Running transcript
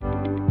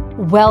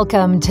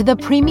Welcome to the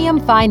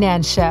Premium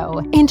Finance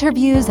Show.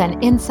 Interviews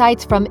and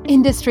insights from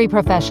industry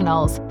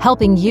professionals,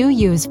 helping you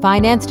use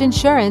financed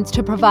insurance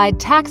to provide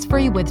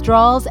tax-free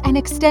withdrawals and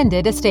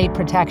extended estate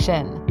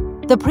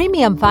protection. The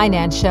Premium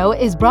Finance Show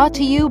is brought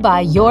to you by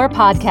Your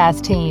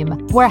Podcast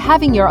Team, where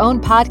having your own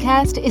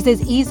podcast is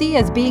as easy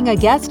as being a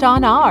guest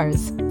on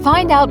ours.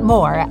 Find out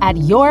more at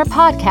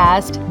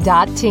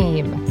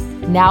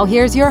yourpodcast.team. Now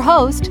here's your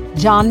host,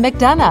 John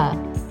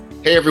McDonough.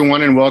 Hey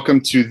everyone, and welcome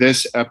to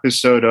this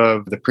episode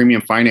of the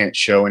Premium Finance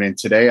Show. And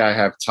today I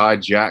have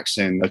Todd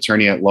Jackson,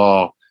 attorney at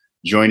law,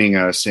 joining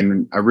us.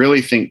 And I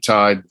really think,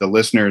 Todd, the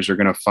listeners are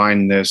going to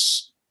find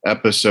this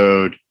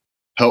episode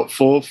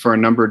helpful for a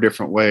number of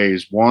different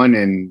ways. One,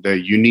 in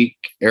the unique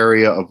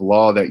area of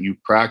law that you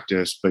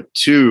practice, but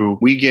two,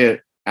 we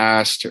get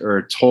asked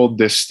or told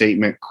this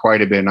statement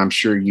quite a bit, and I'm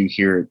sure you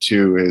hear it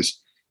too, is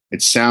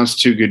it sounds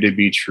too good to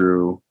be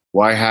true.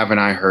 Why haven't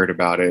I heard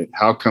about it?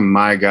 How come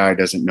my guy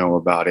doesn't know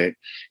about it?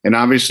 And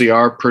obviously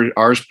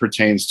ours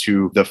pertains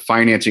to the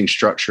financing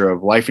structure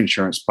of life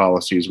insurance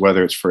policies,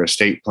 whether it's for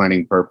estate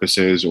planning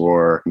purposes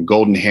or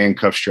golden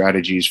handcuff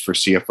strategies for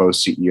CFOs,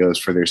 CEOs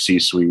for their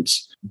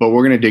C-suites. But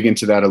we're going to dig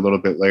into that a little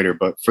bit later.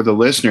 But for the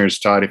listeners,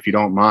 Todd, if you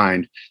don't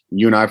mind,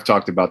 you and I have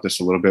talked about this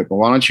a little bit, but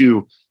why don't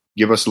you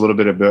give us a little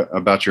bit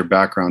about your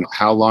background?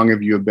 How long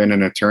have you been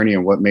an attorney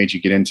and what made you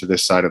get into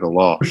this side of the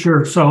law?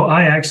 Sure. So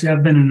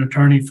I've been an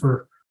attorney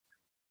for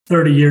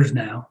 30 years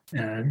now.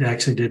 And I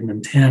actually didn't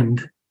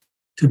intend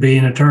to be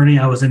an attorney.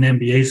 I was in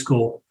MBA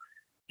school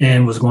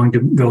and was going to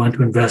go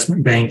into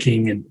investment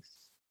banking. And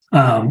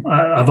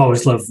I've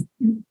always loved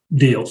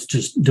deals,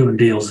 just doing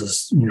deals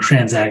as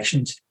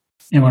transactions.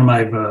 And one of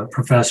my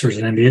professors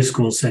at MBA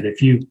school said,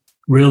 if you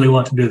really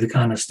want to do the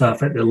kind of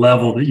stuff at the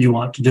level that you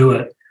want to do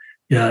it,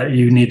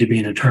 you need to be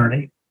an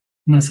attorney.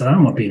 And I said, I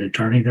don't want to be an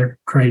attorney. They're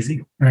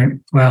crazy, right?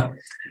 Well,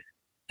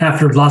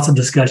 after lots of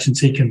discussions,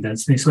 he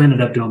convinced me. So I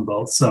ended up doing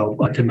both. So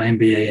I did my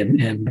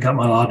MBA and got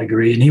my law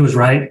degree. And he was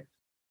right.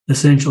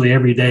 Essentially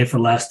every day for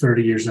the last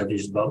 30 years, I've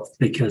used both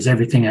because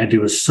everything I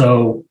do is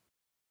so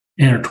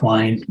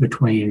intertwined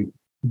between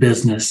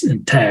business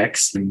and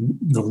tax and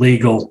the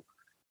legal.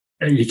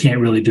 You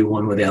can't really do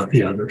one without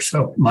the other.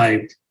 So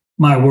my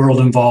world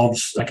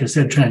involves, like I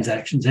said,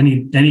 transactions.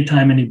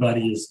 Anytime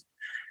anybody is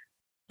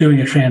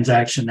doing a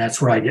transaction,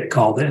 that's where I get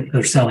called in.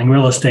 They're selling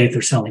real estate.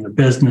 They're selling a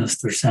business.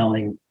 They're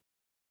selling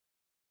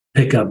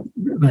pick up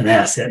an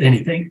asset,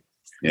 anything.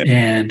 Yep.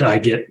 And I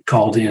get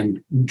called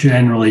in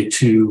generally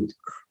to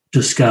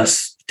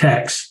discuss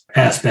tax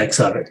aspects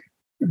of it,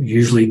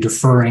 usually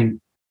deferring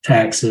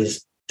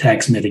taxes,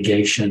 tax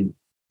mitigation,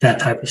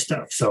 that type of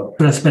stuff. So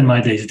that's been my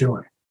days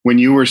doing. When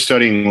you were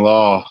studying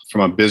law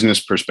from a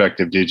business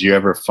perspective, did you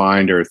ever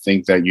find or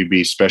think that you'd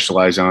be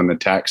specialized on the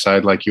tax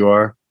side like you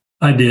are?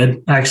 I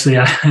did. Actually,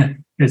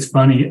 it's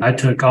funny. I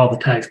took all the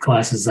tax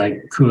classes I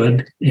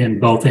could in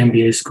both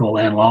MBA school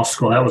and law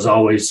school. That was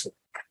always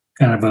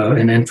kind of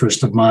an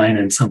interest of mine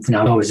and something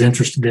I was always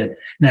interested in.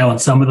 Now, in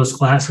some of those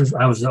classes,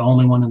 I was the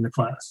only one in the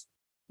class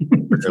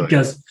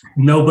because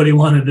nobody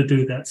wanted to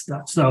do that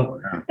stuff.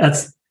 So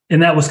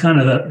that was kind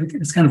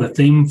of a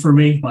theme for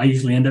me. I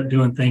usually end up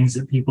doing things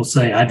that people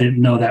say, I didn't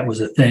know that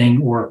was a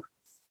thing, or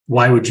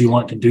why would you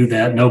want to do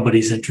that?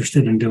 Nobody's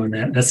interested in doing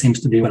that. That seems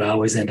to be what I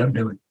always end up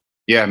doing.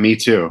 Yeah, me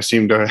too. I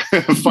seem to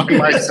find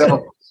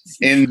myself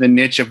in the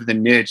niche of the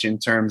niche in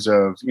terms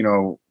of,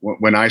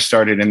 when I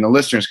started, and the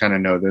listeners kind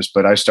of know this,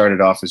 but I started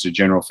off as a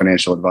general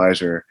financial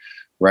advisor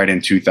right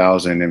in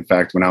 2000. In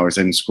fact, when I was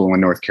in school in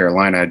North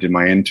Carolina, I did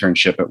my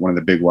internship at one of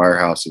the big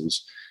wirehouses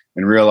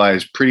and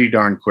realized pretty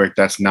darn quick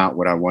that's not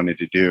what I wanted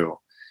to do.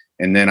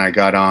 And then I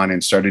got on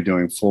and started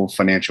doing full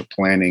financial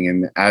planning.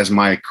 And as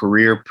my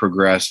career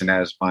progressed and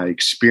as my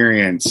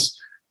experience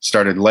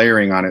started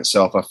layering on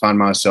itself, I found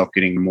myself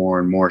getting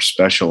more and more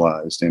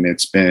specialized. And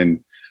it's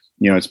been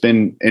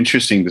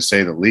interesting to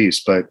say the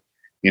least. But,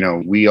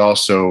 we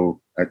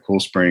also at Cool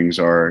Springs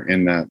are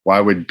in that,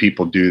 why would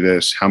people do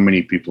this? How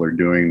many people are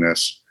doing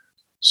this?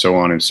 So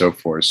on and so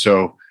forth.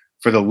 So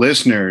for the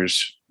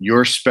listeners,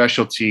 your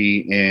specialty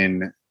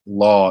in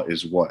law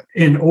is what?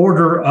 In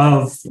order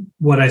of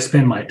what I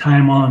spend my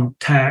time on: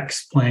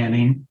 tax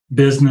planning,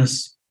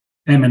 business,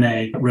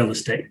 M&A, real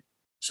estate.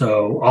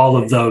 So all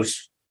of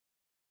those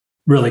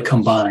really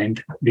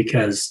combined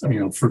because,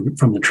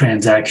 from the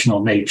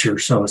transactional nature.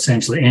 So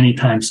essentially,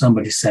 anytime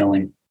somebody's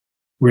selling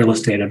real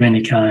estate of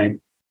any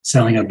kind,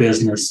 selling a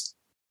business,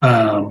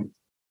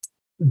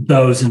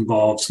 those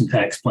involve some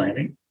tax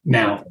planning.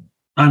 Now,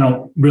 I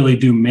don't really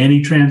do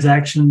many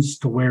transactions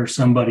to where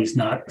somebody's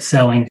not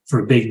selling for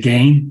a big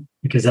gain,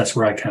 because that's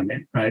where I come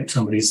in, right?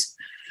 Somebody's,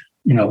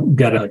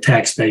 got a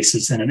tax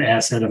basis and an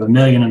asset of $1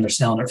 million and they're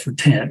selling it for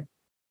 10,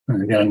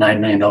 and they've got a $9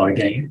 million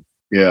gain.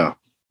 Yeah.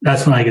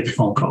 That's when I get the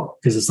phone call,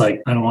 because it's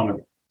like, I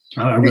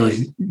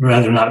really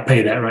rather not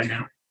pay that right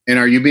now. And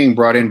are you being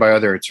brought in by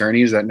other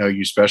attorneys that know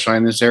you specialize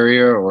in this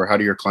area, or how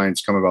do your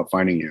clients come about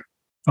finding you?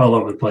 All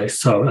over the place.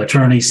 So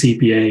attorneys,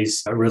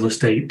 CPAs, real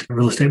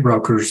estate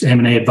brokers,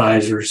 M&A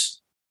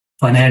advisors,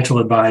 financial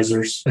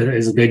advisors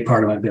is a big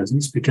part of my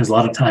business, because a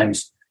lot of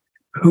times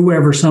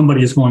whoever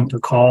somebody is going to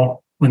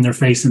call when they're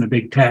facing a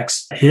big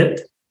tax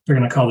hit, they're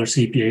going to call their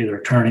CPA, their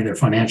attorney, their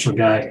financial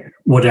guy,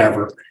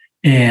 whatever.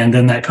 And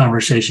then that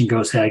conversation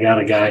goes, hey, I got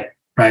a guy,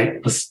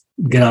 right? Let's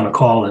get on a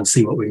call and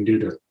see what we can do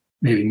to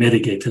maybe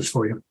mitigate this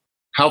for you.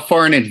 How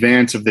far in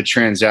advance of the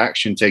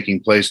transaction taking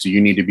place do you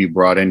need to be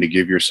brought in to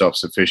give yourself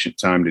sufficient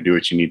time to do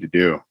what you need to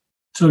do?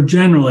 So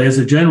generally, as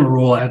a general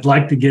rule, I'd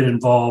like to get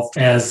involved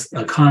as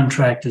a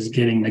contract is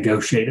getting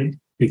negotiated,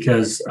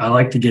 because I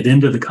like to get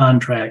into the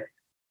contract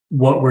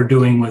what we're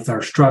doing with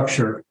our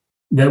structure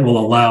that will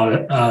allow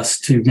us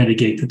to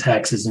mitigate the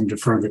taxes and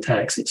defer the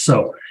taxes.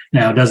 So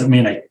now it doesn't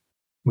mean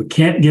we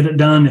can't get it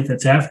done if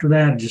it's after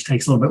that. It just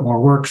takes a little bit more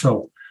work.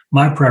 So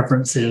my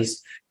preference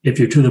is, if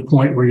you're to the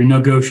point where you're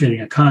negotiating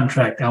a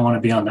contract, I want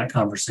to be on that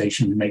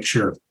conversation to make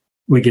sure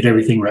we get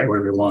everything right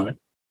where we want it.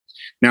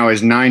 Now,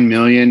 is 9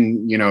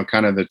 million,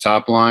 kind of the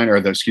top line, or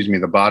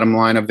the bottom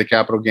line of the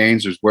capital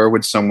gains? Or where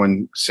would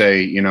someone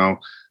say, I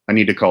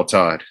need to call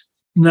Todd?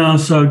 No.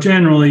 So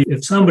generally,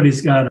 if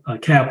somebody's got a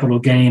capital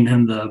gain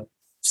in the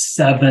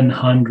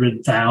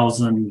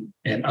 700,000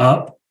 and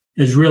up,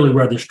 is really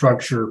where the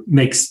structure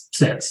makes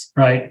sense,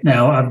 right?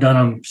 Now, I've done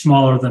them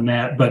smaller than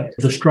that, but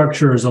the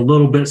structure is a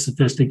little bit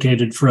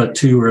sophisticated for a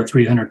 $200,000 or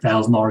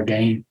 $300,000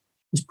 gain.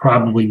 It's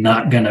probably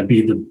not going to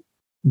be the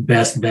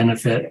best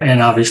benefit.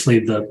 And obviously,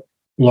 the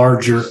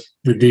larger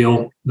the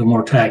deal, the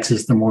more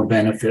taxes, the more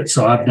benefit.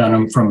 So I've done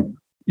them from,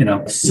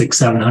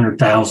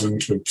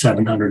 600,000-700,000 to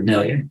 700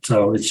 million.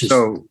 So it's just...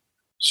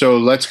 So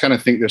let's kind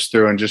of think this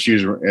through and just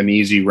use an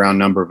easy round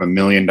number of $1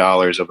 million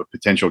of a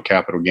potential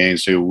capital gain.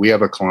 So we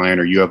have a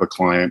client, or you have a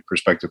client,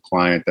 prospective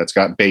client, that's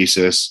got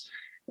basis.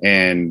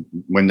 And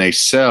when they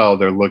sell,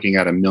 they're looking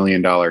at $1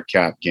 million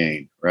cap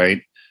gain,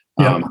 right?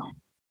 Yeah.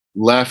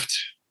 Left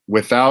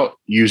without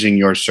using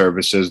your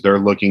services, they're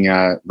looking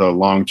at the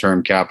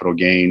long-term capital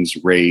gains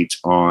rate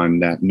on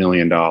that $1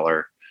 million,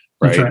 right?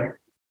 That's right.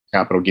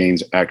 Capital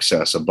gains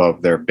excess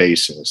above their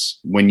basis.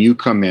 When you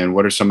come in,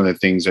 what are some of the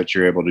things that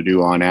you're able to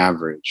do on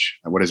average?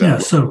 What is that? Yeah,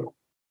 so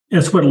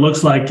that's what it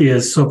looks like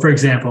is, so for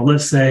example,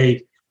 let's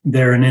say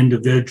they're an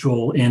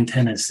individual in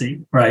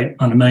Tennessee, right?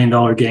 On $1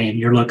 million gain,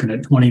 you're looking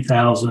at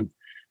 20,000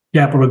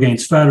 capital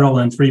gains federal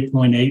and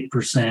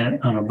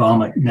 3.8% on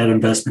Obama net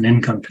investment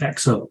income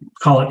tax. So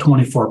call it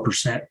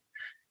 24%.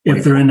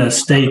 If they're in a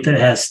state that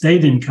has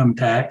state income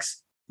tax,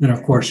 then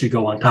of course you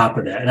go on top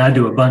of that. And I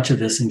do a bunch of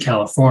this in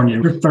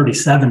California. We're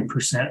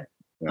 37%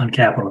 on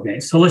capital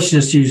gains. So let's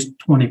just use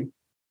 25%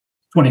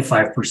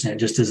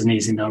 just as an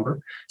easy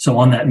number. So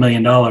on that $1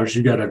 million,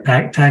 you got a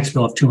tax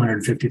bill of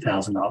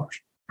 $250,000,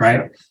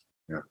 right?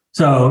 Yeah.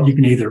 So you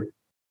can either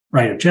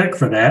write a check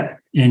for that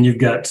and you've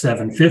got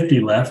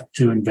 $750 left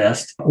to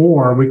invest,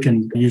 or we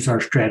can use our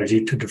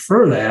strategy to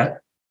defer that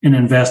and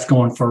invest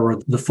going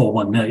forward the full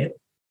 $1 million.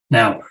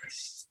 Now,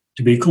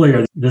 to be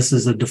clear, this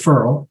is a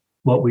deferral.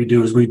 What we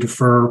do is we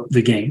defer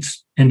the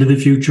gains into the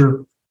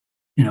future,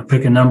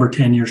 pick a number,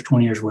 10 years,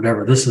 20 years,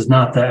 whatever. This is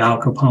not the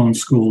Al Capone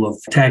school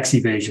of tax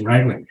evasion,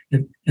 right?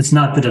 It's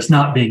not that it's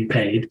not being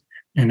paid.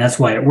 And that's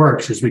why it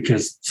works, is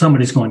because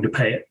somebody's going to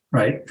pay it,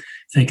 right?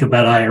 Think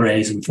about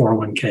IRAs and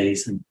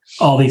 401ks and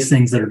all these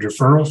things that are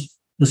deferrals.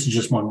 This is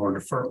just one more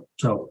deferral.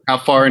 So how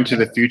far into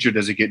the future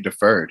does it get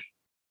deferred?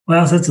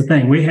 Well, that's the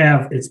thing.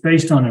 It's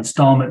based on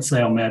installment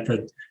sale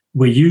method.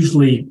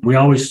 We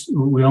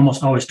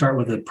almost always start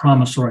with a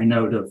promissory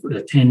note of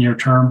a 10-year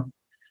term,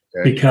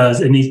 because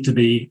it needs to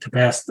be, to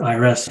pass the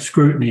IRS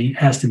scrutiny,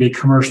 has to be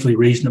commercially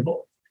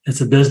reasonable.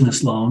 It's a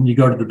business loan. You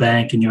go to the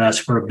bank and you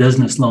ask for a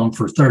business loan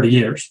for 30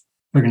 years.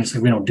 They're going to say,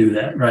 we don't do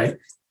that, right?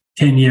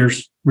 10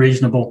 years,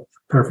 reasonable,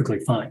 perfectly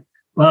fine.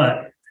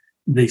 But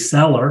the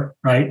seller,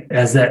 right,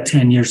 as that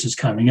 10 years is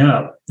coming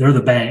up, they're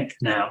the bank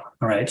now,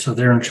 all right? So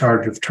they're in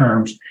charge of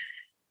terms.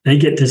 They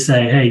get to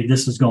say, hey,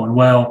 this is going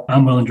well.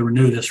 I'm willing to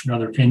renew this for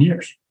another 10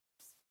 years.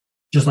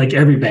 Just like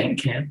every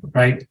bank can,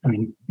 right? I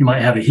mean, you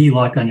might have a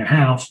HELOC on your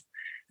house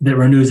that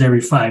renews every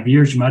 5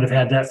 years. You might have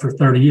had that for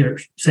 30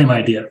 years. Same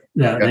idea.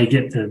 They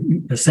get to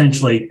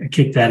essentially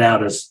kick that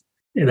out as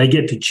they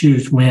get to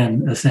choose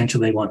when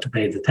essentially they want to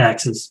pay the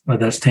taxes,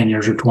 whether that's 10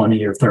 years or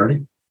 20 or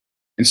 30.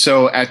 And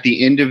so at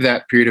the end of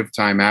that period of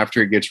time,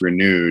 after it gets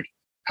renewed,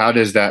 how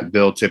does that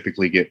bill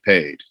typically get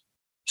paid?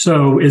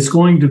 So it's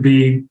going to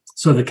be,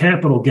 so the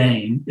capital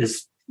gain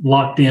is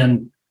locked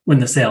in when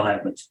the sale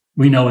happens.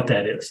 We know what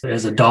that is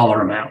as a dollar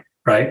amount,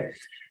 right?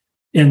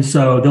 And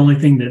so the only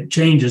thing that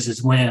changes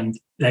is when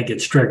that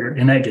gets triggered.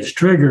 And that gets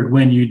triggered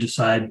when you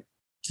decide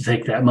to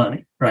take that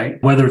money,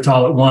 right? Whether it's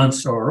all at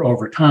once or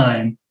over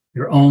time,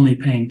 you're only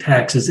paying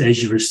taxes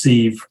as you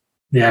receive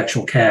the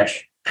actual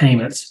cash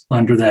payments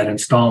under that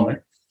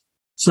installment.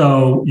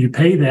 So you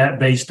pay that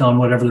based on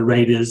whatever the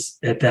rate is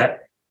at that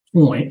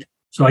point.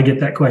 So I get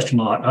that question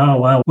a lot. Oh,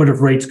 well, what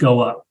if rates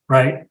go up,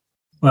 right?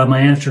 Well, my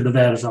answer to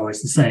that is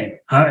always the same.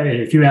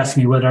 If you ask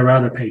me, would I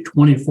rather pay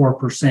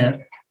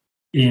 24%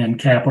 in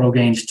capital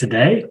gains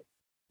today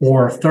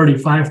or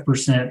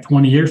 35%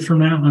 20 years from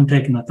now? I'm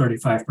taking the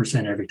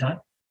 35% every time.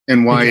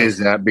 And why is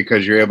that?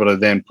 Because you're able to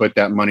then put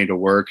that money to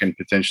work and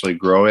potentially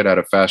grow it at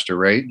a faster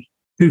rate?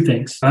 two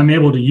things. I'm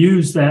able to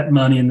use that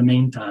money in the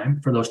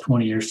meantime for those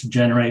 20 years to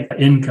generate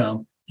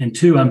income. And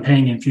two, I'm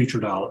paying in future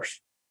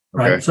dollars,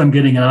 right? Okay. So I'm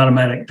getting an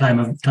automatic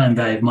time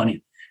value of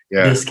money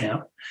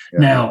discount. Yeah.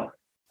 Now,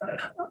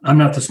 I'm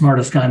not the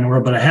smartest guy in the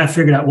world, but I have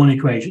figured out one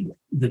equation.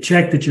 The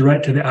check that you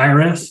write to the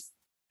IRS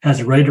has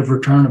a rate of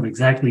return of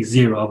exactly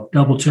zero.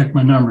 Double check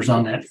my numbers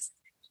on that. It's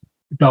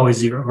always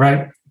zero,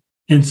 right?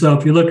 And so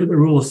if you look at the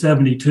rule of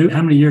 72,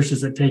 how many years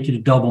does it take you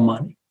to double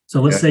money?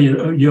 So let's say you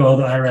owe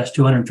the IRS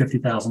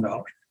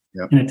 $250,000,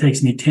 and it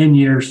takes me 10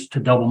 years to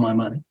double my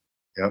money.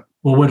 Yep.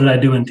 Well, what did I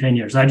do in 10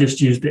 years? I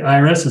just used the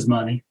IRS's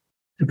money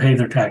to pay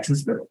their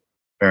taxes.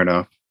 Fair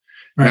enough.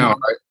 Right? Now,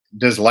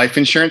 does life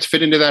insurance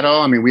fit into that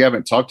all? I mean, we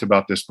haven't talked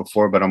about this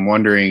before, but I'm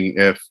wondering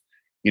if,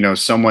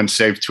 someone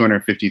saved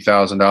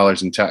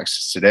 $250,000 in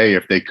taxes today,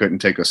 if they couldn't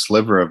take a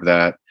sliver of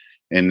that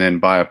and then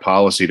buy a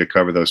policy to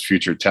cover those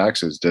future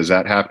taxes. Does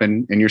that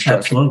happen in your structure?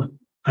 Absolutely.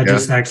 I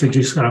just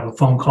got off a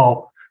phone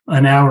call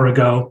an hour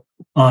ago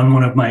on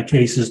one of my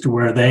cases to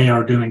where they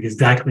are doing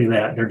exactly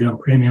that. They're doing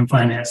premium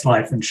finance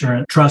life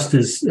insurance. Trust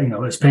is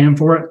paying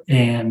for it.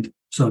 And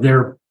so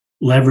they're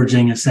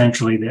leveraging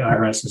essentially the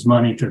IRS's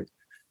money to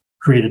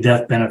create a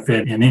death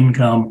benefit and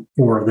income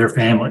for their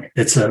family.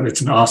 It's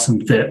an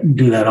awesome fit.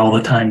 Do that all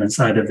the time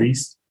inside of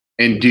these.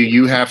 And do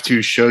you have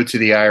to show to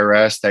the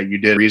IRS that you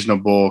did a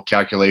reasonable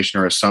calculation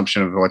or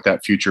assumption of what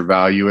that future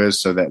value is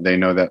so that they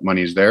know that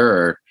money's there,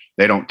 or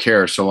they don't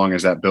care so long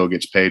as that bill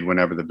gets paid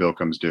whenever the bill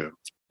comes due?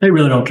 They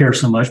really don't care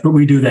so much, but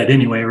we do that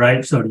anyway,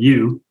 right? So do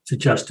you, to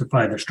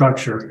justify the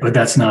structure, but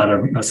that's not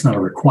a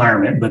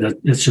requirement, but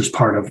it's just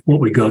part of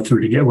what we go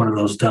through to get one of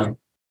those done.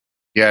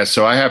 Yeah.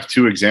 So I have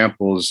two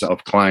examples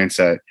of clients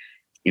that,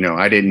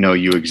 I didn't know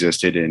you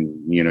existed.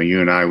 And,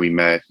 you and I, we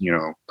met,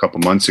 a couple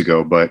months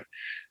ago, but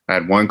I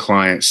had one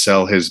client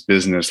sell his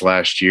business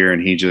last year,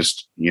 and he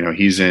just,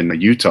 he's in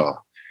Utah,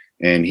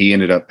 and he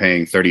ended up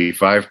paying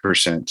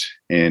 35%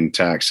 in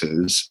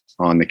taxes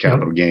on the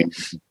capital gain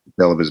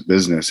sale of his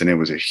business. And it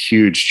was a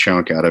huge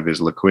chunk out of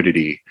his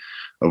liquidity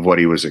of what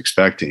he was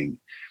expecting.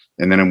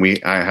 And then we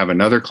have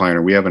another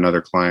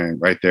client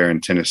right there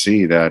in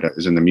Tennessee that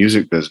is in the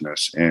music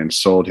business and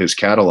sold his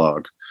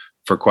catalog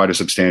for quite a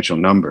substantial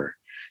number.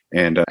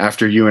 And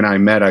after you and I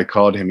met, I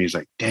called him. He's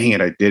like, dang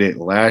it, I did it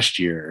last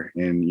year.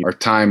 And our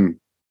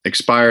time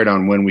expired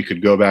on when we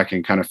could go back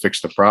and kind of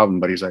fix the problem.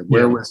 But he's like,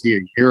 where was he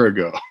a year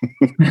ago?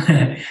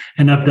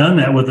 And I've done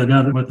that with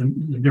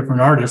a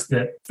different artist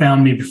that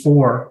found me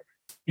before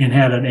and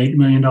had an $8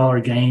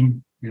 million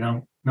gain,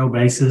 no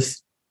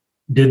basis,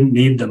 didn't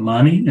need the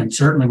money, and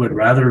certainly would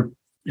rather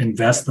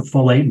invest the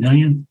full $8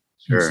 million.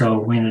 Sure. So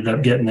we ended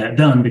up getting that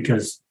done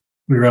because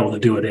we were able to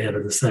do it ahead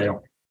of the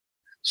sale.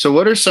 So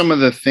what are some of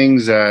the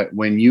things that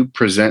when you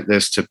present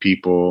this to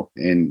people,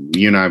 and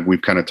you and I,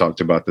 we've kind of talked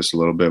about this a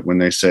little bit, when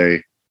they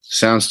say,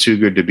 sounds too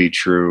good to be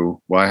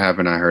true, why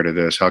haven't I heard of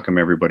this? How come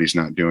everybody's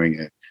not doing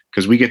it?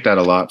 Because we get that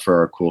a lot for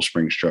our Cool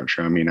Spring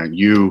structure. I mean,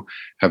 you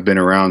have been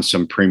around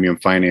some premium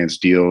finance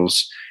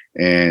deals,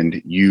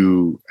 and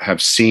you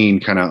have seen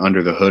kind of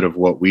under the hood of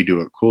what we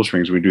do at Cool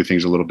Springs. We do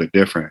things a little bit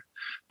different.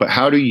 But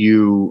how do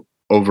you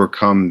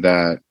overcome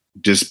that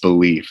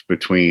disbelief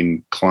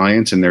between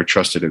clients and their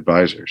trusted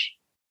advisors?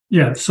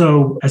 Yeah,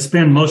 so I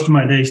spend most of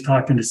my days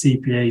talking to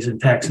CPAs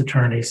and tax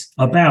attorneys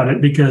about it,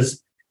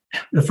 because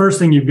the first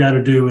thing you've got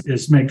to do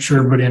is make sure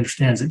everybody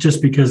understands it.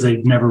 Just because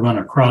they've never run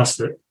across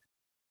it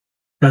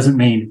doesn't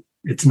mean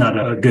it's not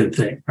a good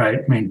thing, right?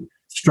 I mean,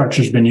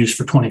 structure's been used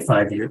for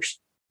 25 years.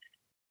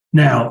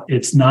 Now,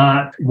 it's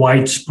not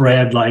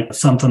widespread like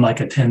something like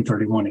a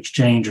 1031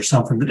 exchange or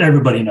something that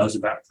everybody knows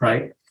about,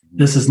 right?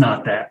 This is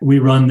not that. We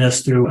run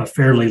this through a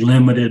fairly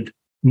limited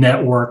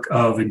network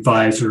of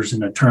advisors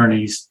and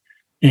attorneys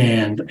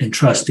and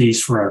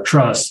trustees for our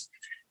trust,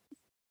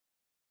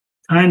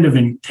 kind of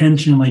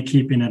intentionally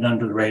keeping it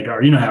under the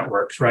radar. You know how it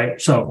works, right?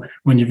 So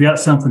when you've got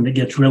something that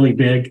gets really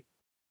big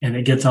and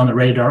it gets on the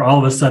radar, all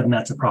of a sudden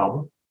that's a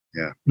problem.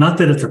 Yeah. Not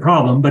that it's a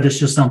problem, but it's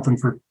just something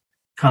for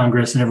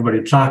Congress and everybody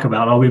to talk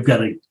about. Oh, we've got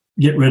to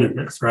get rid of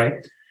this,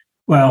 right?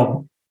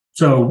 Well,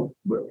 so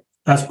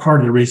that's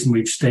part of the reason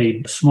we've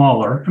stayed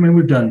smaller. I mean,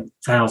 we've done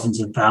thousands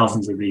and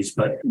thousands of these,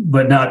 but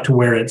not to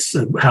where it's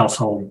a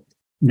household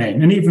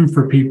name. And even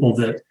for people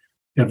that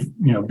have,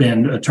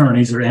 been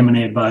attorneys or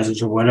M&A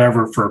advisors or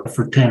whatever for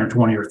 10 or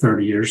 20 or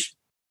 30 years,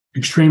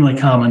 extremely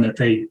common that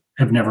they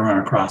have never run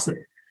across it.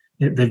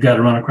 They've got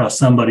to run across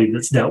somebody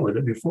that's dealt with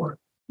it before.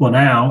 Well,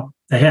 now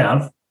they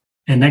have.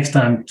 And next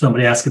time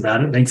somebody asks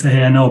about it, they can say,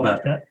 hey, I know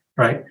about that,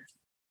 right?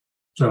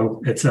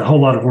 So it's a whole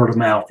lot of word of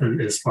mouth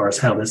as far as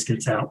how this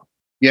gets out.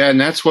 Yeah,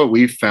 and that's what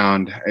we've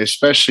found,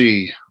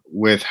 especially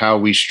with how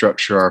we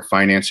structure our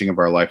financing of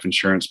our life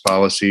insurance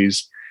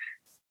policies.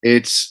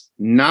 It's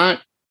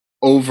not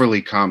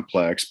overly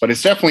complex, but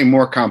it's definitely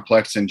more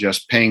complex than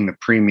just paying the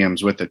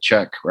premiums with a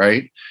check,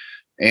 right?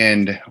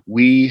 And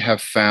we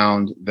have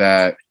found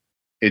that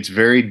it's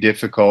very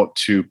difficult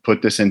to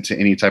put this into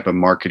any type of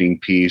marketing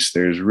piece.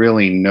 There's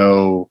really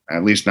no,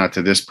 at least not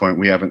to this point,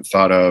 we haven't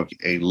thought of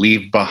a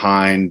leave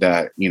behind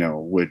that,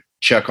 would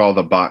check all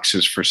the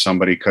boxes for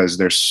somebody because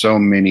there's so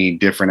many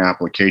different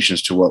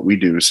applications to what we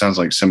do. It sounds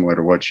like similar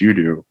to what you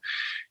do.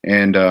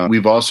 And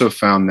we've also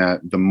found that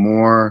the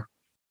more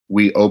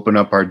we open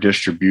up our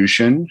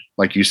distribution,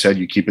 like you said,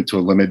 you keep it to a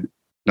limited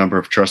number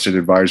of trusted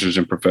advisors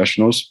and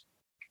professionals.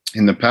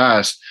 In the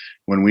past,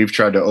 when we've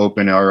tried to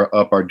open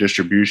up our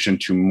distribution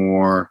to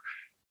more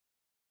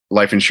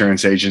life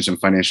insurance agents and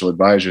financial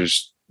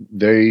advisors,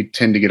 they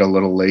tend to get a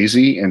little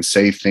lazy and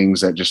say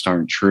things that just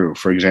aren't true.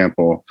 For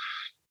example,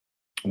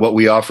 what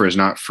we offer is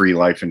not free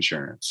life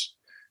insurance.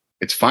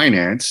 It's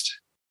financed,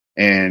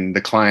 and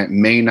the client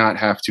may not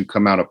have to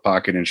come out of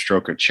pocket and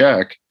stroke a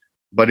check,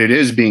 but it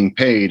is being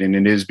paid and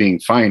it is being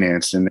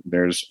financed, and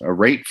there's a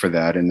rate for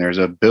that, and there's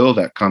a bill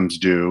that comes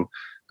due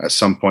at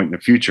some point in the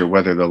future,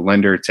 whether the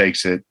lender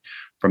takes it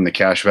from the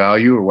cash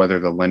value or whether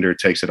the lender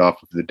takes it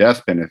off of the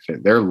death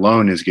benefit. Their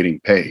loan is getting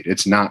paid.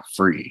 It's not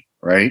free,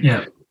 right?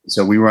 Yeah.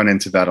 So we run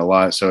into that a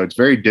lot. So it's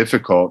very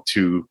difficult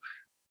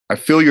I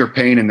feel your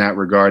pain in that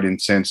regard, in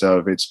sense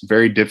of it's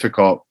very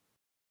difficult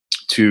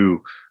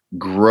to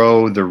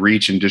grow the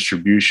reach and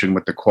distribution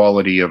with the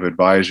quality of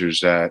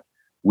advisors that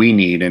we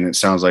need. And it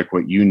sounds like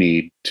what you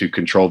need to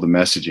control the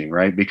messaging,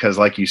 right? Because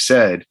like you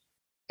said,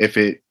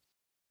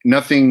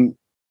 nothing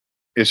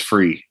is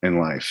free in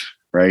life,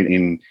 right?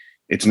 And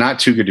it's not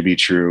too good to be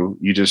true.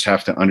 You just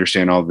have to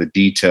understand all the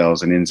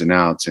details and ins and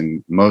outs.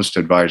 And most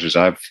advisors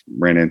I've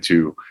ran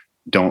into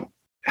don't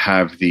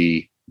have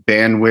the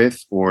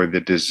bandwidth or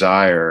the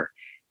desire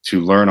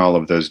to learn all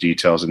of those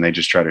details, and they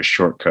just try to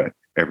shortcut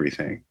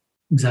everything.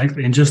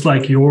 Exactly. And just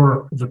like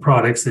the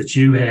products that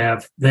you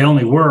have, they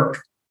only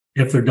work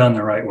if they're done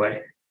the right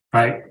way,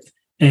 right?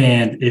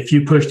 And if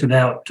you pushed it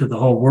out to the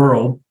whole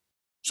world,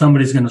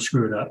 somebody's going to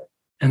screw it up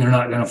and they're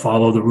not going to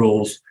follow the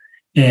rules.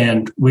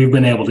 And we've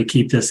been able to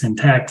keep this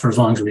intact for as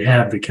long as we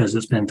have because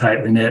it's been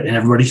tightly knit and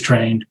everybody's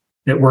trained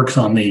that works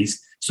on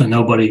these. So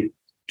nobody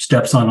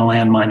steps on a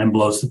landmine and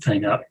blows the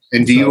thing up.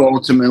 And do you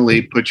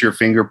ultimately put your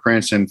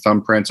fingerprints and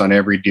thumbprints on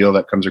every deal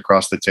that comes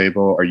across the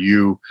table? Are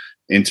you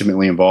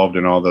intimately involved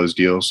in all those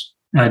deals?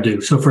 I do.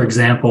 So for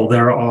example,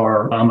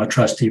 I'm a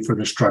trustee for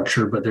the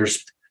structure, but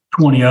there's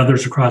 20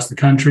 others across the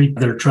country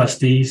that are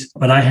trustees,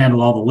 but I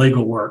handle all the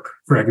legal work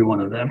for every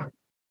one of them.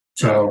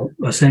 So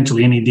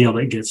essentially any deal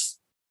that gets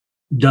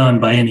done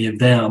by any of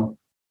them,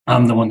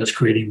 I'm the one that's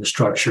creating the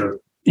structure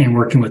and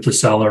working with the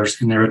sellers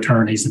and their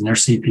attorneys and their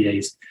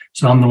CPAs.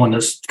 So I'm the one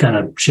that's kind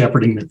of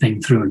shepherding the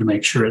thing through to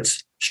make sure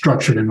it's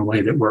structured in a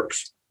way that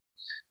works.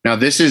 Now,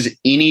 this is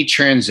any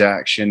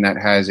transaction that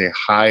has a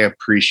high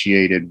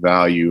appreciated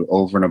value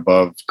over and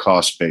above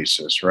cost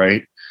basis,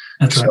 right?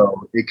 That's right.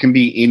 So it can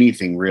be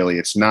anything, really.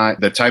 It's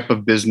not the type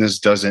of business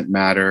doesn't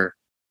matter.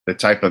 The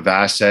type of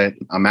asset,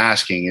 I'm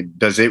asking,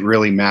 does it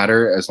really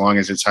matter as long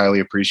as it's highly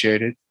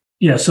appreciated?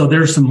 Yeah, so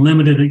there's some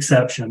limited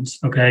exceptions,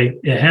 okay?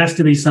 It has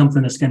to be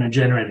something that's going to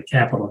generate a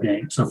capital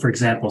gain. So for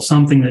example,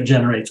 something that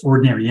generates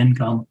ordinary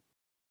income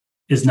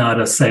is not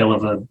a sale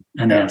of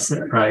an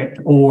asset, right?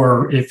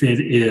 Or if it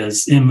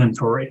is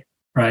inventory,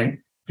 right?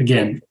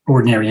 Again,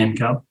 ordinary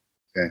income.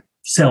 Okay.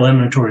 Sell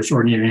inventory is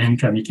ordinary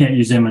income. You can't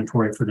use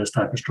inventory for this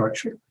type of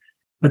structure.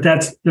 But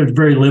there's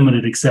very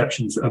limited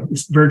exceptions. Of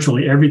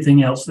virtually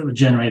everything else that would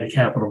generate a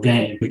capital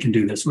gain, we can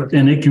do this with.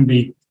 And it can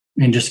be,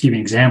 just to give you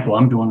an example,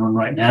 I'm doing one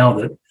right now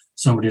that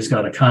somebody's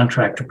got a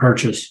contract to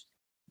purchase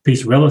a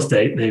piece of real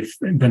estate they've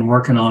been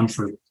working on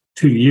for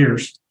 2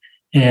 years.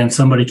 And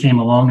somebody came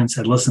along and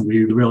said, listen,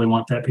 we really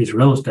want that piece of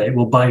real estate.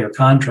 We'll buy your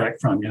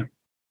contract from you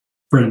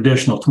for an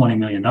additional $20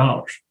 million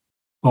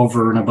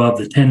over and above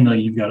the $10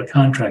 million you've got it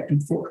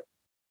contracted for.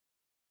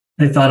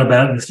 They thought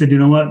about it and said, you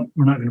know what?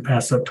 We're not going to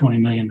pass up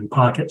 $20 million in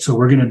pocket. So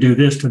we're going to do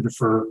this to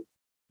defer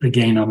the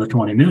gain on the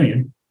 $20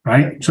 million,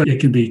 right? So it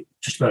can be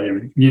just about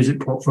everything. Music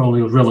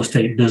portfolios, real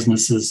estate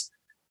businesses.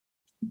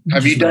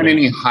 Have you done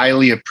any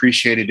highly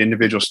appreciated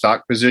individual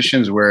stock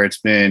positions where it's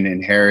been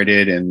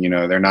inherited and,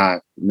 they're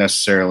not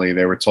necessarily,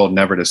 they were told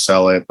never to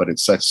sell it, but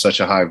it's such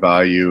a high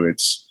value.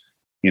 It's,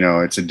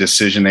 it's a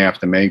decision they have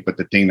to make, but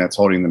the thing that's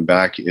holding them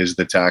back is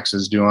the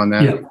taxes due on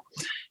that. Yeah.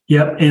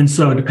 Yep. And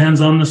so it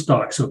depends on the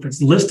stock. So if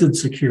it's listed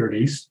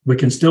securities, we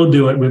can still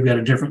do it. We've got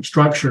a different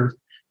structure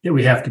that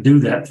we have to do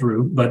that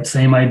through, but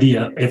same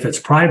idea. If it's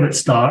private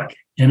stock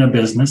in a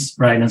business,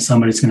 right, and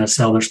somebody's going to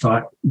sell their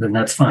stock, then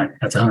that's fine.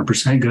 That's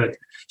 100% good.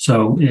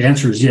 So the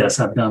answer is yes.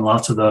 I've done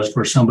lots of those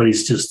where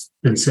somebody's just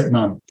been sitting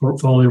on a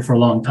portfolio for a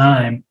long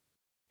time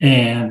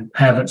and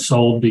haven't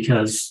sold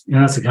because,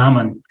 that's a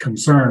common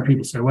concern.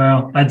 People say,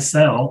 well, I'd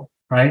sell,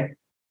 right?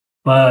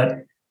 But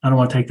I don't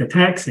want to take the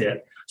tax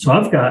hit. So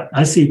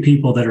I see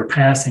people that are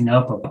passing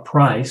up a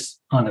price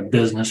on a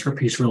business or a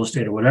piece of real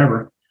estate or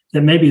whatever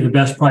that may be the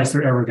best price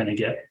they're ever going to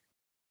get,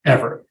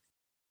 ever.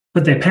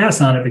 But they pass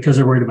on it because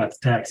they're worried about the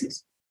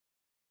taxes.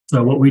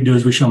 So what we do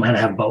is we show them how to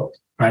have both,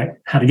 right?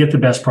 How to get the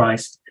best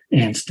price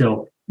and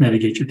still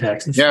mitigate your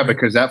taxes. Yeah,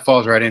 because that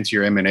falls right into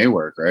your M&A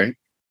work, right?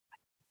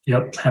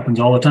 Yep, happens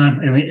all the time.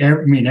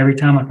 Every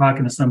time I'm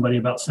talking to somebody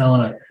about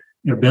selling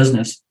a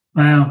business,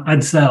 well,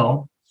 I'd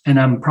sell, and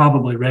I'm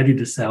probably ready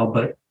to sell,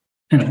 but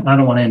I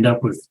don't want to end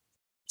up with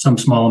some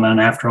small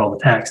amount after all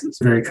the taxes.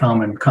 Very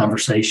common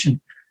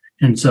conversation.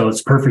 And so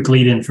it's perfect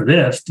lead in for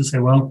this to say,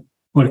 well,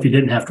 what if you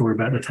didn't have to worry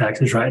about the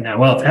taxes right now?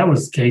 Well, if that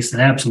was the case,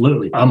 then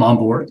absolutely, I'm on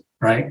board,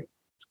 right?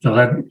 So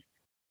that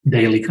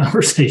daily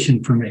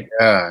conversation for me.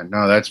 Yeah,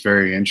 no, that's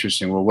very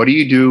interesting. Well, what do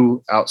you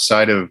do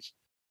outside of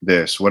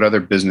this? What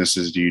other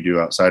businesses do you do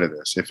outside of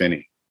this, if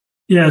any?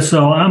 Yeah,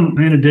 so I'm,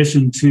 in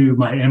addition to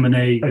my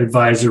M&A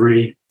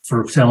advisory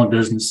for selling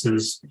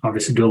businesses,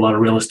 obviously do a lot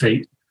of real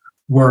estate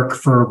work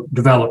for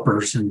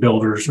developers and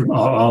builders and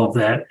all of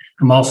that.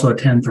 I'm also a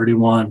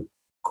 1031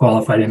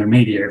 qualified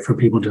intermediary for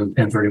people doing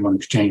 1031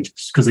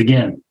 exchanges. Because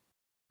again,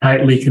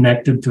 tightly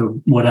connected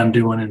to what I'm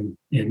doing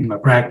in my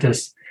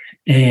practice.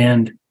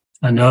 And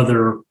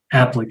another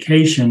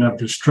application of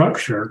the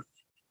structure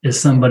is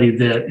somebody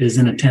that is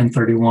in a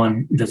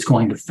 1031 that's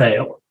going to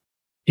fail.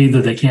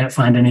 Either they can't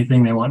find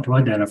anything they want to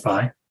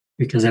identify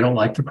because they don't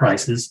like the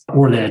prices,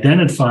 or they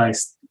identify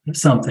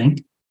something,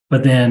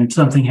 but then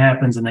something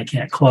happens and they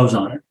can't close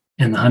on it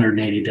in the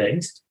 180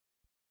 days.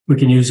 We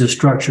can use this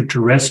structure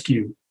to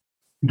rescue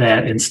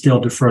that and still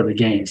defer the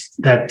gains.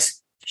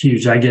 That's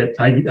huge. I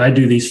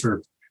do these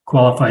for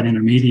qualified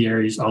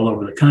intermediaries all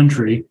over the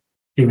country,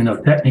 even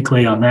though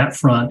technically on that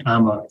front,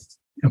 I'm a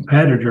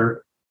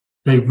competitor.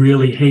 They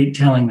really hate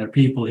telling their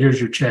people, here's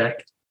your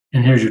check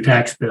and here's your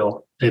tax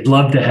bill. They'd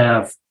love to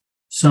have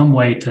some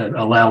way to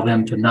allow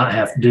them to not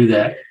have to do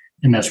that.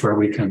 And that's where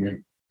we come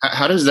in.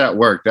 How does that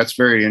work? That's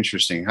very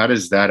interesting. How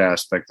does that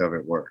aspect of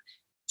it work?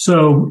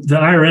 So the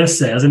IRS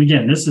says, and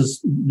again,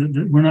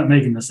 we're not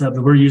making this up,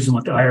 but we're using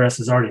what the IRS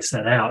has already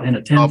set out in a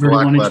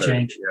 1031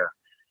 exchange.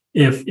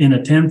 Yeah. If in a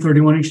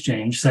 1031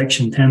 exchange,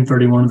 section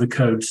 1031 of the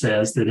code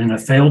says that in a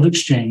failed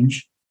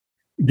exchange,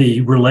 the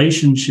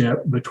relationship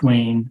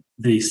between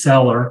the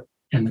seller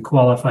and the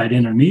qualified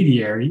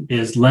intermediary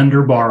is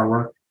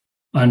lender-borrower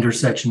under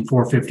section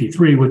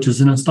 453, which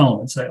is an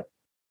installment sale,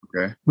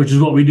 okay, which is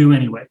what we do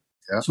anyway.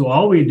 Yeah. So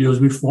all we do is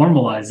we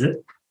formalize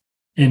it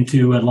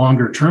into a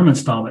longer term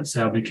installment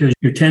sale, because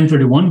your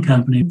 1031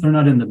 company, they're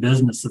not in the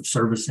business of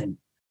servicing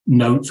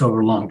notes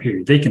over a long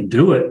period. They can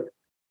do it.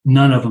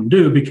 None of them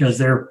do, because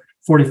they're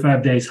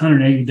 45 days,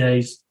 180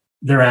 days,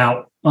 they're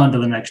out onto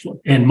the next one.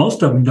 And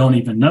most of them don't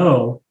even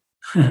know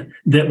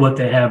that what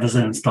they have is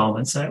an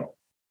installment sale,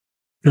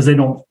 because they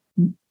don't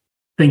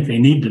think they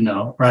need to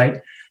know,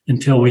 right?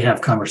 Until we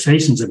have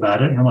conversations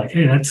about it. And I'm like,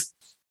 hey, that's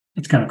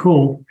kind of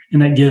cool.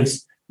 And that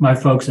gives my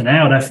folks an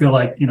out. I feel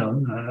like,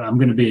 I'm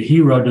going to be a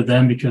hero to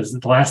them, because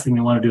the last thing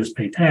they want to do is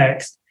pay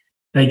tax.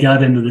 They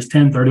got into this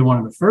 1031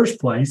 in the first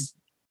place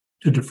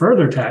to defer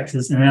their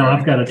taxes. And now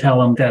I've got to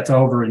tell them that's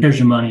over and here's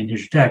your money and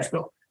here's your tax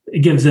bill. It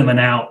gives them an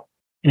out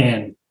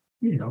and,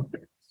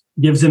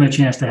 gives them a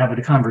chance to have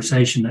a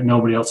conversation that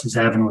nobody else is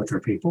having with their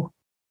people.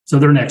 So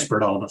they're an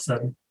expert all of a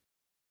sudden.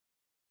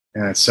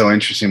 Yeah, it's so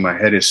interesting. My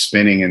head is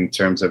spinning in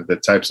terms of the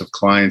types of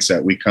clients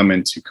that we come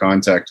into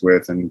contact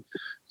with and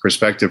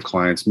prospective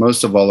clients.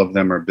 Most of all of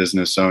them are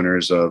business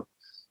owners of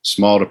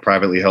small to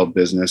privately held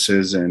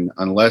businesses. And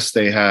unless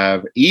they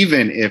have,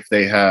 even if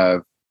they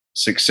have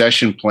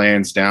succession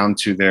plans down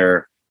to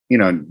their,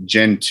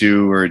 Gen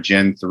 2 or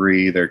Gen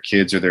 3, their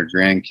kids or their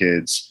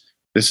grandkids,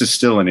 this is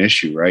still an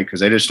issue, right? Because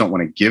they just don't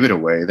want to give it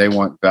away. They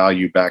want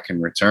value back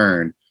in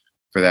return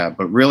for that.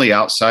 But really,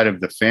 outside of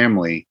the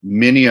family,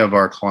 many of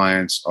our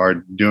clients are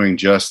doing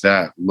just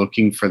that,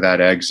 looking for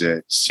that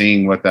exit,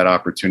 seeing what that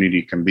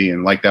opportunity can be.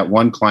 And like that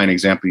one client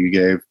example you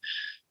gave,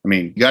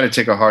 you got to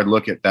take a hard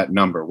look at that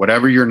number,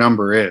 whatever your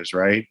number is,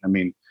 right?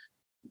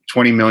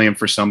 20 million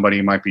for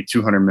somebody might be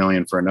 200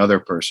 million for another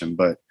person.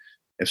 But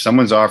if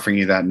someone's offering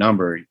you that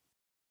number,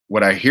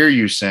 what I hear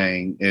you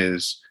saying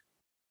is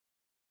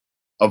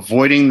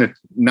avoiding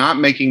not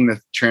making the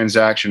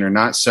transaction or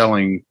not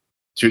selling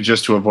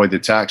to avoid the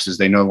taxes.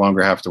 They no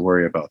longer have to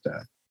worry about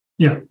that.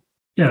 Yeah.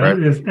 Right?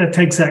 If that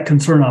takes that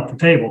concern off the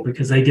table,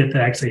 because they get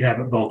to actually have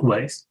it both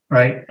ways,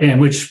 right? And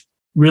which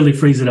really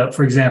frees it up.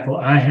 For example,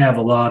 I have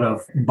a lot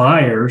of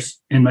buyers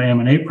in my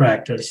M&A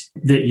practice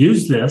that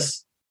use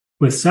this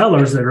with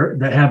sellers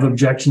that have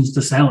objections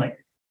to selling,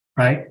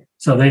 right?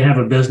 So they have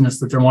a business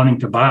that they're wanting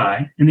to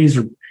buy, and these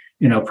are,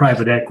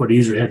 private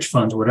equities or hedge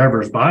funds or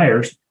whatever as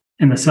buyers.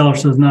 And the seller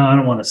says, no, I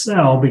don't want to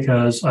sell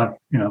because I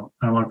don't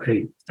want to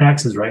pay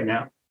taxes right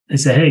now. They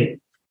say, hey,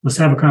 let's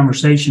have a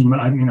conversation.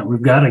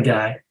 We've got a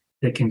guy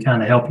that can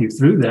kind of help you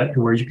through that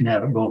to where you can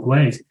have it both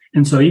ways.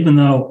 And so even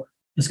though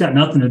it's got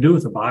nothing to do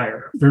with the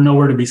buyer, they're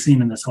nowhere to be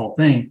seen in this whole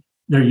thing.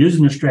 They're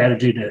using a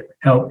strategy to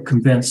help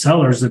convince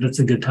sellers that it's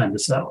a good time to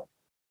sell.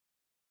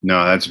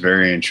 No, that's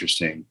very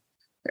interesting.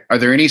 Are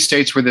there any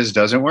states where this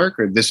doesn't work,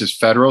 or this is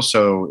federal,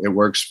 so it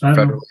works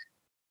federally?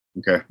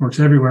 Okay. Works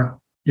everywhere.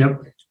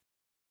 Yep.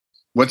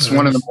 What's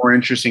one of the more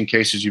interesting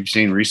cases you've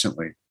seen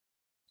recently?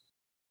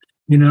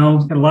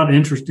 Got a lot of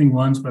interesting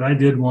ones, but I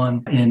did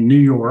one in New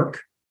York,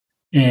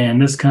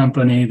 and this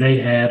company, they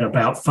had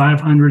about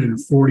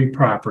 540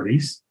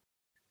 properties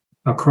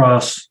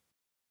across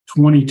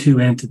 22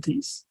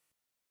 entities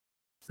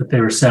that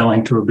they were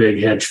selling to a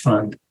big hedge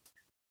fund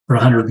for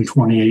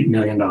 $128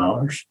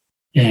 million.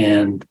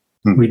 And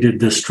We did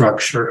this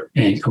structure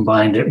and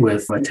combined it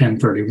with a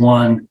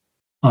 1031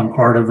 on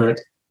part of it.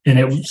 And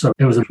it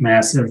was a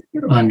massive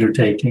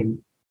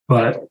undertaking,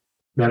 but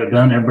got it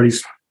done.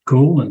 Everybody's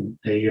cool, and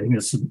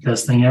it's the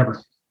best thing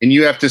ever. And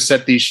you have to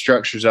set these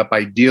structures up.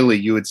 Ideally,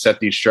 you would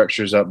set these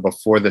structures up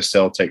before the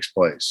sale takes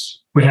place.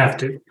 We have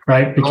to,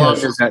 right? Because how long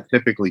does that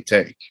typically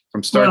take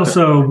from start? Well,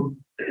 so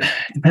it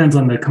depends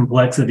on the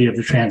complexity of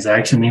the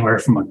transaction, anywhere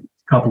from a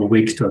couple of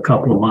weeks to a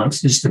couple of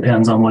months. It just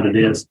depends on what it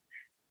is.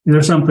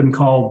 There's something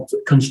called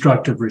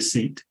constructive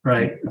receipt,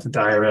 right? The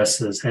IRS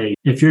says, hey,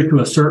 if you're to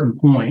a certain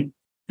point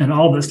and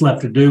all that's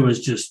left to do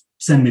is just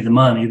send me the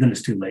money, then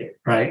it's too late,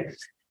 right?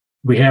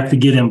 We have to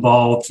get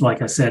involved,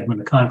 like I said, when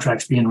the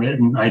contract's being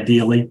written,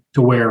 ideally,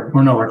 to where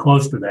we're nowhere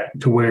close to that,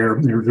 to where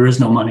there is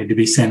no money to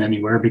be sent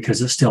anywhere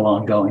because it's still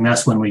ongoing.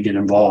 That's when we get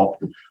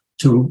involved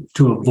to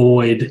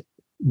avoid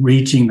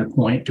reaching the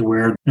point to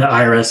where the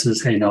IRS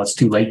says, hey, no, it's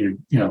too late.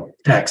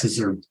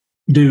 Taxes are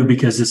due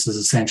because this is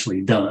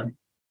essentially done.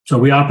 So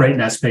we operate in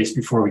that space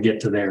before we get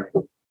to there.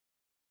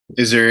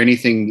 Is there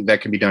anything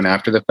that can be done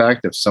after the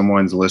fact? If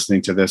someone's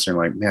listening to this and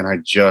like, man, I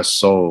just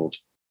sold.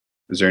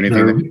 Is there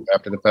anything that can do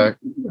after the fact?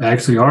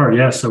 Actually are,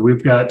 yes. So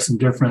we've got some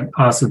different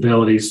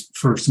possibilities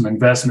for some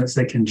investments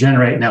that can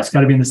generate. Now, it's got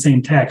to be in the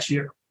same tax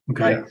year,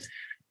 okay? Yeah.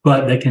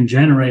 But they can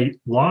generate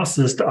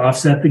losses to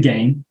offset the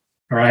gain,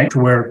 all right, to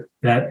where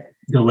that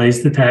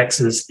delays the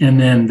taxes. And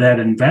then that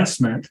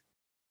investment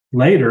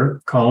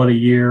later, call it a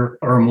year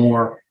or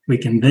more, we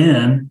can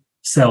then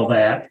sell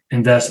that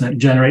investment,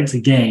 generates a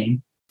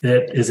gain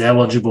that is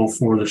eligible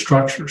for the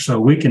structure.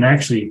 So we can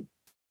actually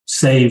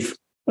save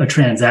a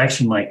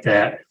transaction like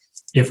that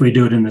if we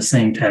do it in the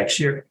same tax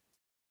year.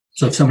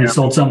 So if somebody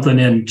sold something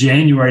in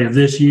January of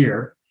this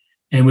year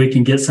and we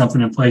can get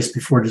something in place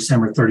before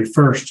December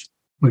 31st,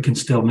 we can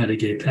still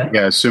mitigate that.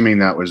 Yeah, assuming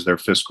that was their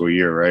fiscal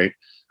year, right?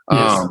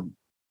 Yes.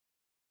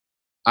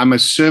 I'm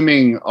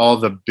assuming all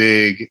the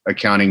big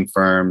accounting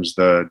firms,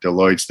 the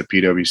Deloittes, the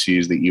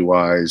PwCs, the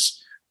EYs,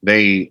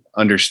 they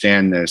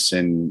understand this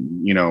and,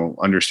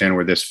 understand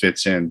where this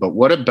fits in. But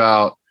what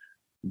about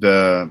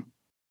the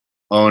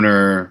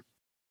owner,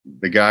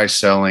 the guy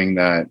selling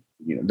that,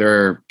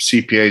 their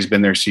CPA has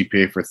been their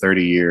CPA for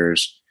 30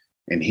 years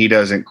and he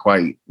doesn't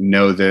quite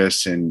know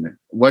this? And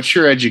what's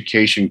your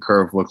education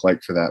curve look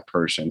like for that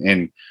person?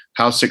 And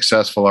how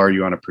successful are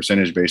you on a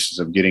percentage basis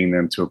of getting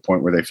them to a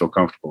point where they feel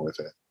comfortable with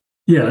it?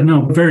 Yeah,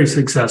 no, very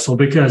successful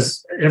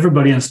because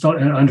everybody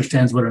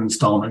understands what an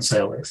installment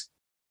sale is.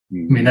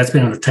 Mm-hmm. I mean, that's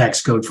been in the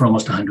tax code for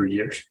almost 100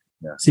 years.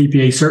 Yeah.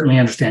 CPA certainly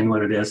understand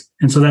what it is.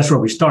 And so that's where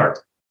we start.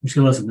 We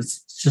say, listen,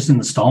 it's just an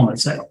installment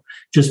sale.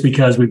 Just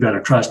because we've got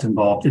a trust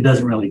involved, it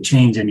doesn't really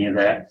change any of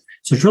that.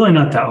 So it's really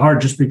not that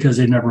hard just because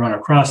they've never run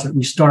across it.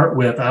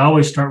 I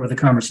always start with a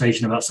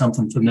conversation about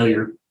something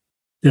familiar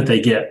that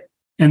they get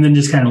and then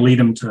just kind of lead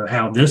them to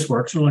how this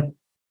works. They're like,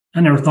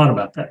 I never thought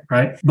about that,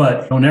 right?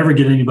 But don't ever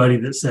get anybody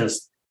that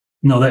says,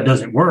 no, that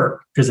doesn't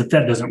work. Because if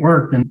that doesn't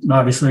work, then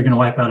obviously they're going to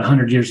wipe out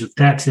 100 years of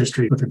tax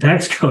history with the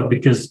tax code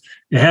because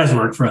it has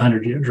worked for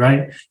 100 years,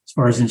 right? As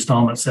far as the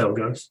installment sale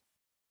goes.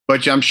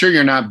 But I'm sure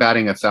you're not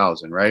batting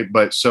 1,000, right?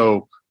 But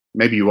so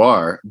maybe you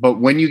are. But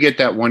when you get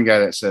that one guy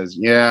that says,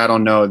 yeah, I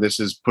don't know, this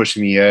is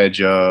pushing the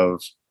edge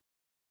of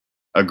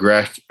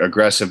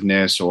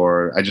aggressiveness,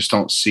 or I just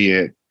don't see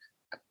it.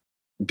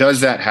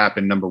 Does that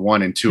happen, number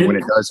one? And two, when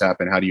it does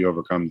happen, how do you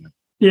overcome that?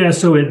 Yeah,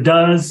 so it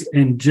does.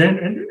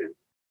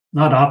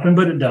 Not often,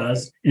 but it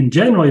does. And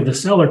generally, the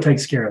seller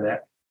takes care of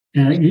that.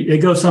 And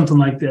it goes something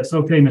like this.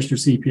 Okay, Mr.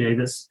 CPA,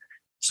 that's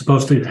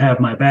supposed to have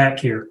my back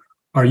here.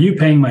 Are you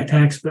paying my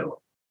tax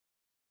bill?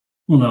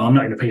 Well, no, I'm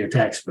not going to pay your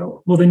tax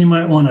bill. Well, then you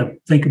might want to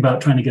think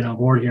about trying to get on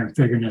board here and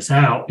figuring this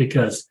out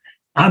because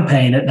I'm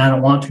paying it and I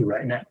don't want to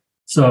right now.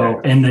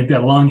 So, and they've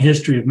got a long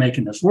history of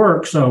making this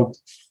work. So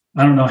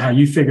I don't know how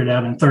you figured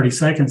out in 30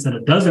 seconds that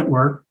it doesn't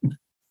work.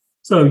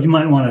 So you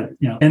might want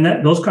to, and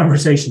those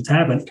conversations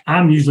happen.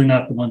 I'm usually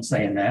not the one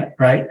saying that,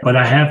 right? But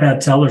I have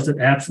had sellers that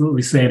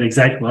absolutely say it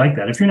exactly like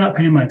that. If you're not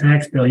paying my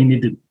tax bill, you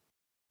need to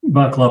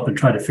buckle up and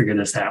try to figure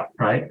this out,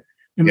 right?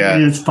 And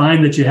it's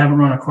fine that you haven't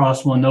run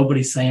across one.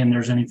 Nobody's saying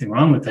there's anything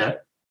wrong with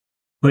that.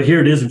 But here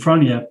it is in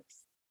front of you.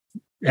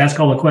 Ask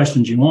all the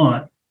questions you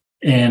want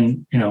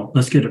and,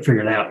 let's get it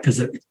figured out because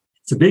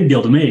it's a big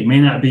deal to me. It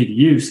may not be to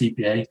you,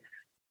 CPA.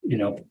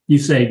 You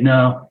say,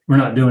 no, we're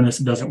not doing this.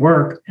 It doesn't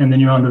work. And then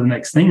you're on to the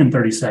next thing in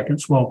 30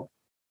 seconds. Well,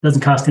 it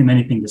doesn't cost him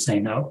anything to say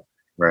no.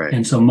 Right.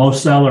 And so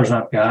most sellers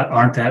I've got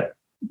aren't that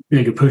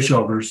big of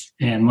pushovers.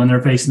 And when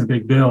they're facing a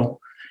big bill,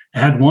 I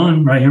had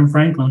one right here in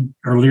Franklin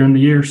earlier in the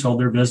year, sold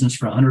their business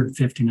for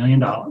 $150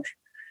 million.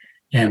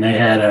 And they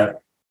had a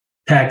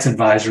tax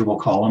advisor, we'll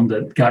call him,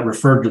 that got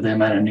referred to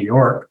them out of New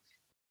York.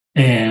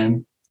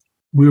 And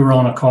we were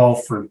on a call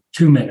for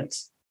 2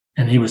 minutes.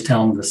 And he was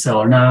telling the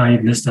seller, no,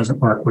 this doesn't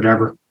work,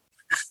 whatever.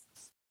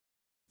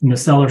 And the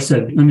seller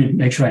said, let me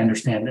make sure I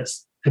understand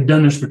this. I've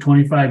done this for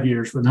 25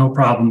 years with no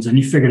problems. And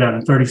you figured out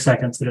in 30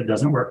 seconds that it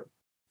doesn't work.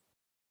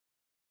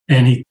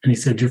 And he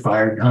said, you're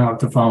fired. Hung up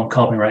the phone,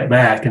 called me right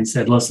back and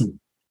said, listen,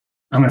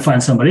 I'm going to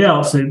find somebody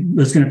else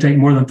that's going to take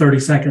more than 30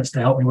 seconds to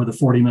help me with a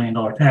 $40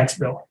 million tax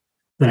bill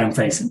that I'm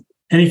facing.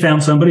 And he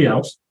found somebody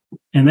else,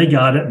 and they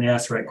got it, and they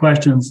asked the right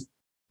questions.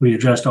 We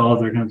addressed all of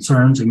their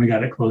concerns, and we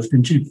got it closed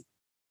in June.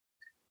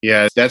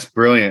 Yeah, that's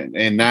brilliant.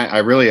 And I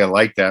really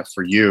like that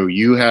for you.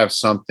 You have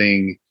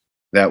something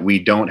that we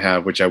don't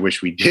have, which I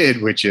wish we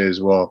did, which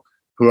is, well,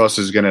 who else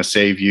is going to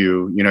save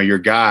you? You know, your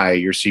guy,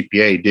 your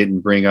CPA didn't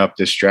bring up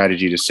this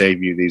strategy to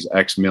save you these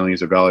X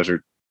millions of dollars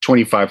or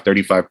 25,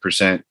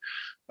 35%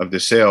 of the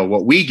sale.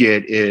 What we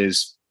get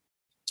is,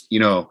 you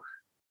know,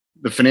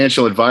 the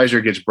financial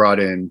advisor gets brought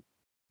in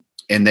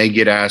and they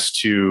get asked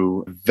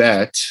to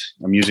vet.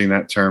 I'm using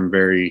that term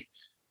very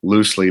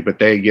loosely, but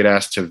they get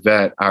asked to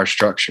vet our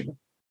structure.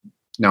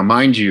 Now,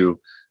 mind you,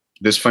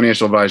 this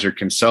financial advisor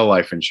can sell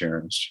life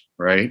insurance,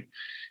 right?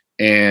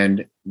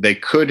 And they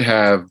could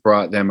have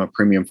brought them a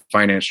premium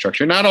finance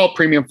structure. Not all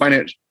premium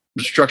finance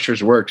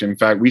structures work. In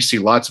fact, we see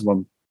lots of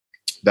them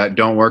that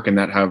don't work and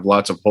that have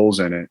lots of holes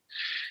in it.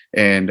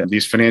 And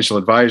these financial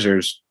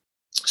advisors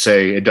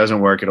say it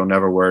doesn't work, it'll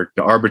never work.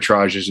 The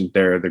arbitrage isn't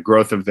there. The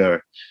growth of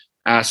the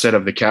asset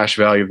of the cash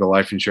value of the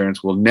life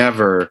insurance will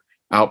never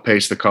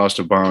outpace the cost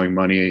of borrowing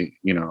money.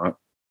 You know,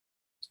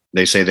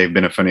 they say they've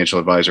been a financial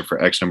advisor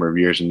for X number of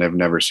years and they've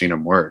never seen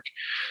them work.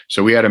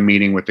 So we had a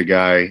meeting with the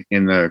guy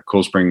in the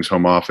Cool Springs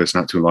home office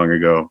not too long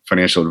ago.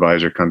 Financial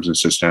advisor comes and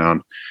sits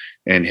down,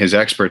 and his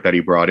expert that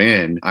he brought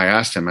in, I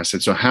asked him, I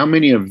said, so how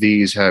many of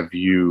these have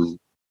you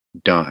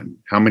done?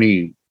 How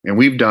many? And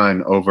we've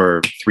done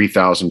over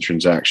 3,000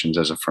 transactions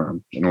as a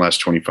firm in the last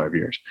 25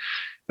 years.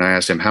 And I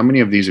asked him, how many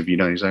of these have you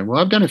done? He's like,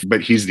 well, I've done it,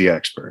 but he's the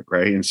expert,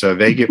 right? And so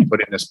they get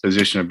put in this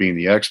position of being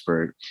the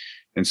expert.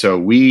 And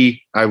so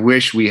I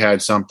wish we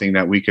had something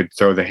that we could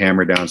throw the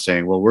hammer down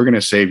saying, well, we're going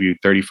to save you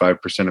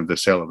 35% of the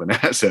sale of an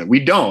asset.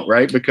 We don't,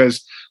 right?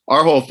 Because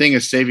our whole thing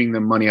is saving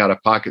them money out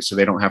of pocket so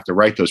they don't have to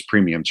write those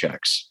premium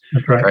checks.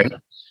 That's right.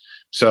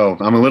 So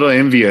I'm a little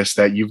envious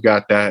that you've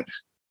got that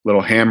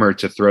little hammer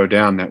to throw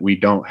down that we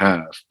don't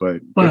have.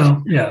 But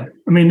well, yeah,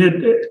 I mean,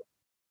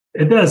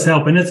 it does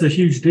help, and it's a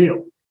huge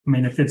deal. I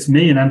mean, if it's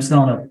me and I'm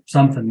selling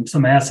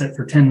some asset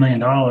for $10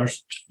 million,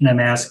 and I'm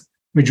asked,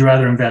 would you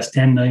rather invest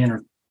 $10 million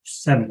or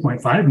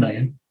 $7.5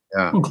 million?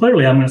 Yeah. Well,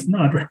 clearly I'm going to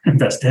not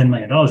invest $10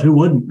 million. Who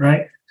wouldn't,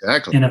 right?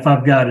 Exactly. And if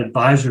I've got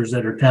advisors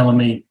that are telling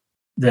me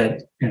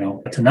that, you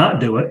know, to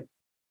not do it,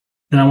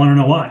 then I want to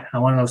know why. I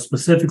want to know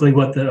specifically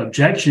what the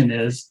objection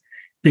is,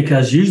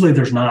 because usually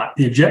there's not.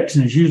 The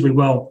objection is usually,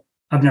 well,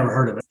 I've never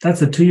heard of it.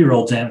 That's a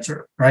 2-year-old's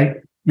answer, right?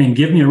 I mean,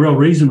 give me a real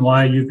reason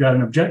why you've got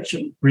an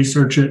objection.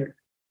 Research it,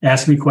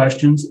 ask me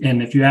questions.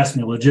 And if you ask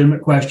me a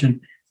legitimate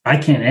question, I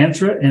can't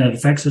answer it and it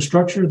affects the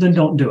structure, then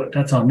don't do it.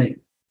 That's on me.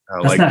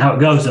 That's not how it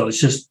goes, though.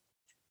 It's just,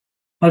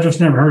 I've just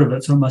never heard of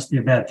it, so it must be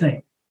a bad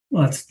thing.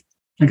 Well, that's,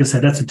 like I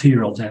said, that's a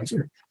 2-year-old's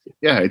answer.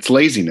 Yeah, it's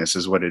laziness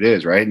is what it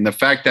is, right? And the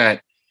fact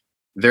that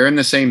they're in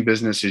the same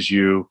business as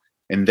you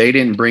and they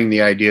didn't bring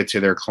the idea to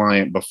their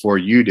client before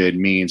you did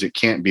means it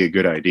can't be a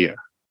good idea.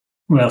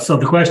 Well, so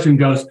the question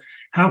goes,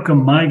 how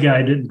come my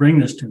guy didn't bring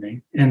this to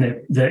me?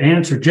 And the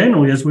answer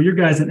generally is, well, your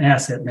guy's an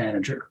asset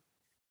manager.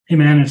 He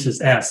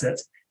manages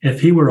assets. If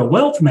he were a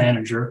wealth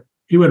manager,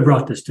 he would have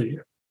brought this to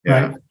you,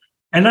 right?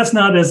 And that's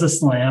not as a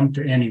slam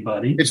to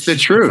anybody. It's the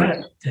truth.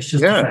 It's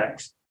just the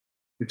facts.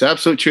 It's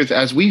absolute truth.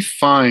 As we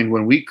find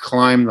when we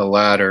climb the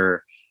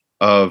ladder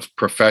of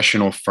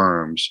professional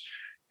firms,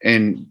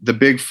 and the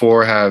big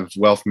four have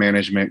wealth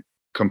management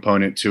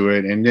component to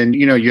it. And then,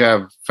 you know, you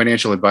have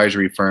financial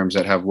advisory firms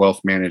that have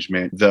wealth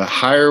management. The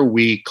higher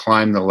we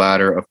climb the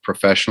ladder of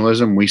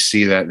professionalism, we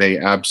see that they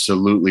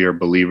absolutely are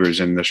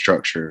believers in the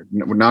structure.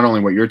 Not only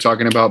what you're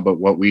talking about, but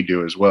what we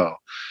do as well.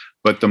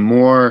 But the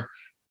more,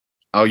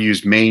 I'll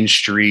use Main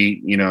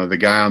Street, you know, the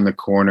guy on the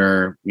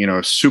corner, you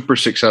know, super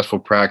successful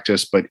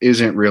practice, but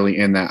isn't really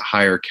in that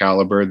higher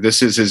caliber.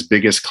 This is his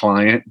biggest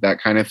client,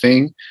 that kind of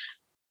thing.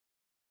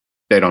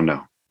 They don't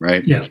know,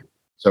 right? Yeah.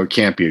 So it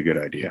can't be a good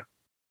idea.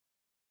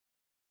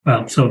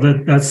 Well, so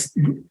that's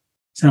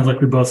sounds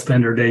like we both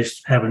spend our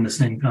days having the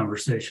same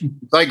conversation.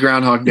 It's like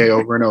Groundhog Day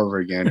over and over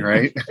again,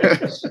 right?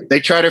 They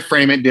try to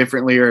frame it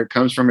differently or it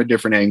comes from a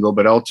different angle,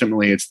 but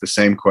ultimately it's the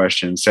same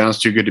question. Sounds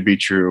too good to be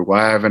true.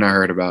 Why haven't I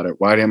heard about it?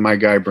 Why didn't my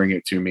guy bring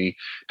it to me?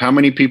 How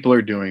many people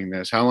are doing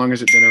this? How long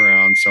has it been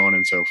around? So on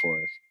and so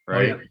forth,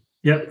 right? Oh,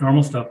 yeah. Yep,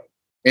 normal stuff.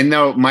 And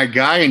though my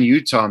guy in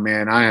Utah,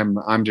 man,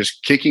 I'm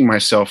just kicking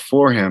myself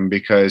for him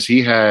because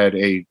he had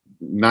a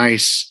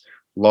nice,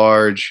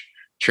 large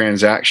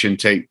transaction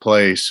take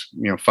place,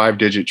 you know,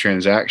 5-digit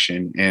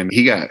transaction, and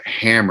he got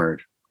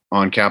hammered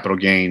on capital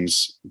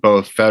gains,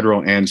 both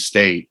federal and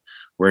state,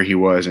 where he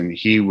was, and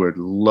he would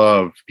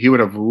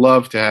have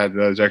loved to have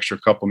those extra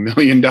couple $1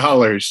 million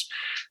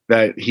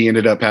that he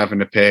ended up having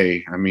to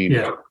pay. I mean,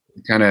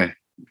 kind of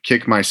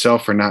kick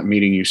myself for not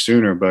meeting you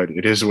sooner, but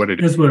it is what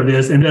it is. It's what it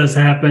is. It does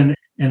happen,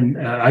 and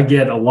I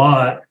get a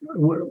lot.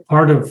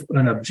 Part of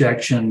an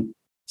objection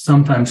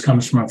sometimes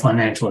comes from a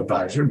financial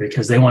advisor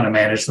because they want to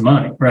manage the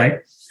money, right?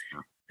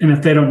 And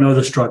if they don't know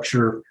the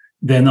structure,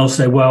 then they'll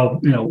say, well,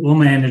 you know, we'll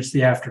manage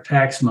the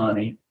after-tax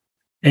money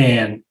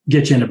and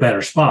get you in a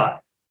better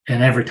spot.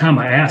 And every time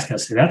I ask, I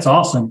say, that's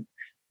awesome.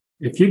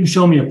 If you can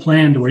show me a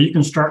plan to where you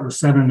can start with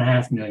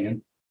 7.5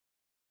 million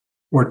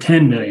or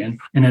 10 million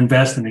and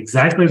invest in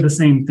exactly the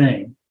same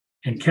thing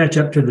and catch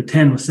up to the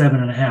 10 with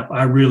 7.5,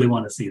 I really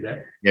want to see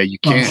that. Yeah, you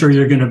can. I'm sure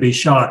you're going to be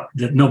shocked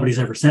that nobody's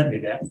ever sent me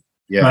that,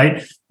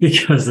 right?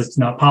 Because it's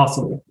not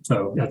possible.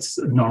 So that's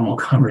a normal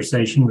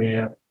conversation we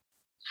have.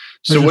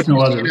 So what no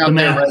other.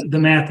 The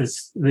math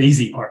is the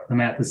easy part. The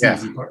math is the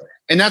easy part.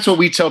 And that's what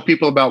we tell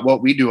people about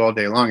what we do all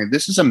day long. And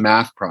this is a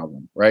math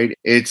problem, right?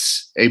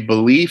 It's a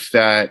belief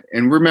that,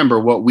 and remember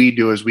what we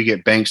do is we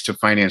get banks to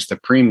finance the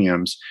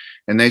premiums.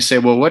 And they say,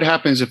 well, what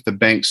happens if the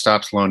bank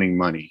stops loaning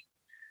money?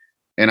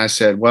 And I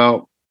said,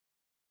 well,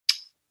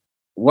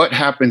 what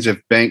happens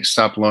if banks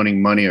stop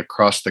loaning money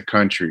across the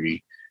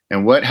country?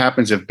 And what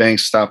happens if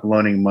banks stop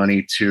loaning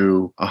money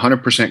to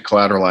 100%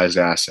 collateralized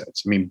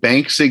assets? I mean,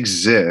 banks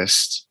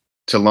exist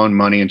to loan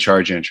money and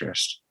charge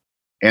interest,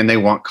 and they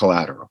want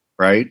collateral,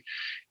 right?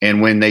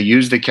 And when they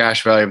use the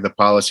cash value of the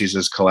policies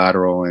as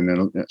collateral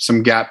and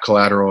some gap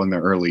collateral in the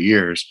early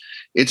years,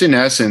 it's in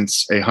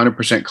essence a 100%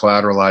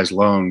 collateralized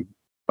loan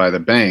by the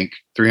bank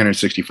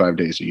 365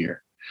 days a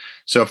year.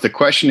 So if the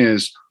question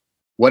is,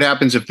 what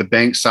happens if the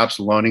bank stops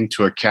loaning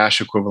to a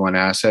cash equivalent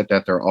asset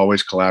that they're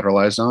always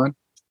collateralized on?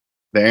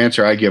 The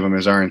answer I give them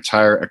is our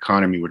entire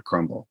economy would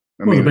crumble.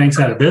 The bank's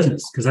out of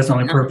business because that's the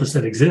only purpose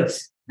that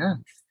exists. Yeah.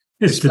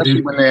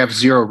 Especially when they have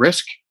zero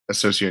risk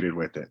associated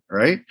with it,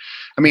 right?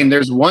 I mean,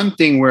 there's one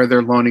thing where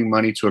they're loaning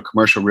money to a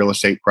commercial real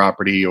estate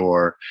property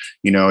or,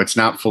 it's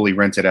not fully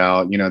rented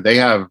out. They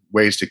have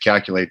ways to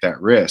calculate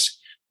that risk.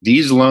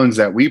 These loans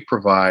that we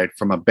provide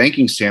from a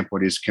banking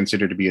standpoint is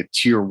considered to be a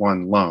tier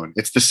 1 loan.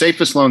 It's the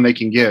safest loan they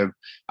can give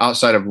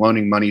outside of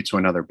loaning money to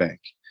another bank.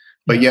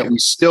 But yet we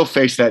still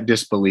face that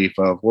disbelief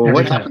of, well,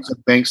 what happens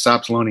if bank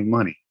stops loaning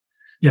money?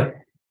 Yeah.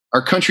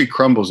 Our country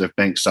crumbles if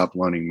banks stop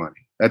loaning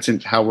money. That's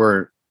how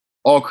we're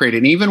all created.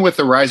 And even with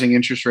the rising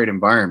interest rate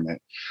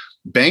environment,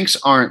 banks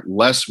aren't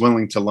less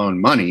willing to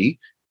loan money.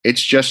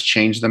 It's just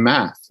changed the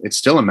math. It's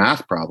still a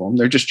math problem.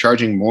 They're just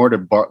charging more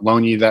to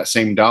loan you that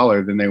same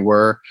dollar than they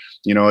were,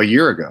 a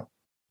year ago,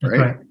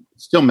 right?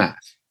 It's still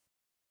math.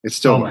 It's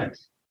still math.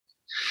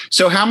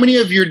 So how many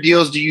of your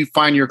deals do you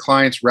find your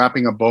clients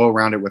wrapping a bow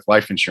around it with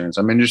life insurance?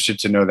 I'm interested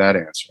to know that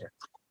answer.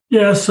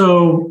 Yeah,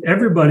 so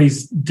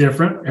everybody's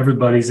different.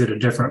 Everybody's at a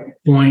different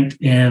point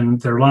in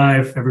their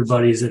life.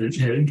 Everybody's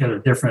got a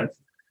different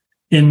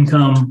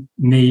income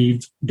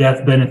need,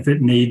 death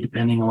benefit need,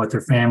 depending on what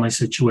their family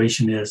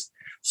situation is.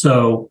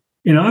 So,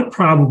 I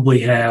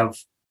probably have,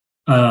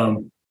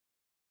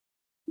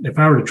 if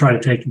I were to try to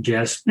take a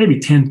guess, maybe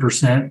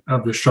 10%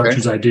 of the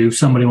structures I do,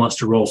 somebody wants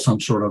to roll some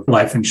sort of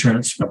life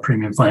insurance, a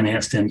premium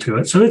financed into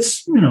it. So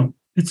it's,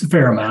 it's a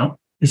fair amount.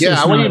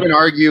 I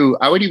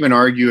would even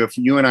argue if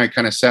you and I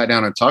kind of sat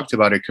down and talked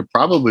about it, could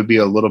probably be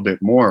a little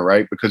bit more,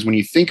 right? Because when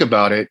you think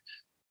about it,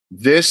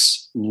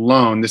 this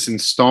loan, this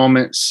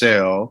installment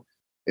sale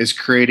is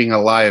creating a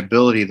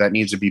liability that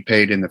needs to be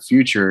paid in the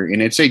future.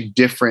 And it's a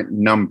different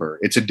number.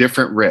 It's a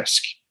different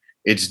risk.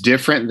 It's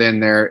different than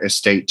their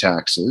estate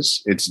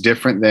taxes. It's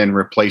different than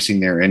replacing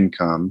their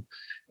income.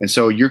 And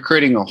so you're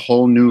creating a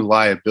whole new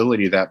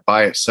liability that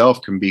by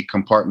itself can be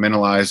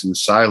compartmentalized and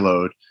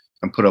siloed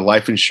and put a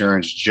life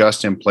insurance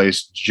just in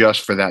place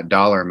just for that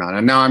dollar amount.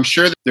 And now I'm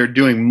sure that they're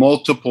doing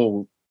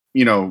multiple,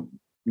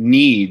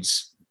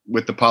 needs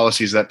with the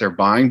policies that they're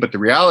buying. But the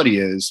reality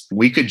is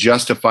we could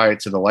justify it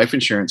to the life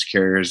insurance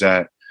carriers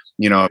that,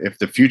 if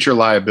the future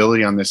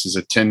liability on this is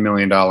a $10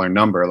 million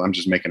number, I'm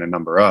just making a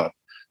number up,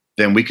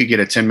 then we could get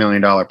a $10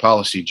 million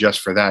policy just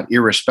for that,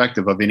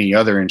 irrespective of any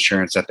other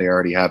insurance that they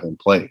already have in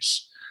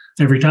place.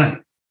 Every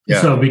time.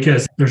 Yeah. So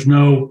because there's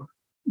no,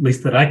 at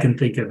least that I can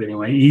think of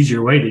anyway,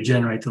 easier way to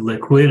generate the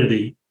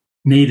liquidity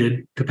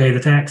needed to pay the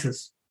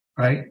taxes,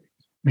 right?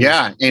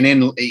 Yeah.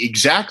 And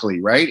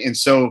exactly, right? And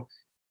so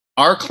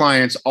our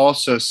clients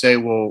also say,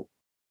 well,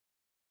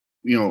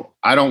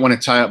 I don't want to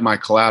tie up my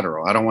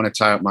collateral. I don't want to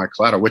tie up my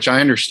collateral, which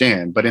I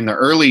understand. But in the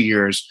early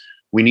years,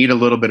 we need a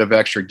little bit of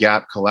extra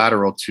gap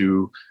collateral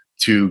to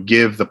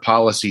give the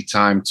policy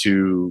time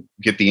to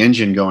get the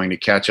engine going to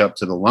catch up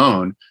to the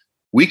loan.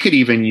 We could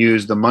even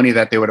use the money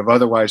that they would have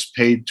otherwise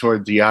paid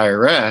toward the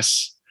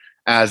IRS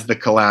as the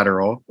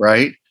collateral,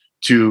 right?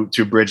 To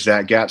bridge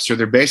that gap. So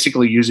they're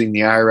basically using the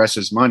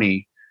IRS's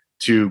money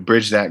to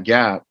bridge that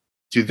gap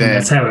to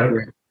then.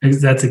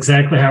 That's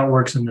exactly how it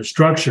works in the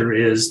structure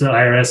is the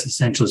IRS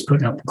essentially is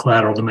putting up the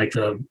collateral to make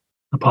the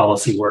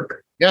policy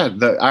work. Yeah.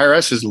 The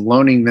IRS is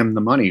loaning them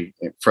the money,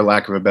 for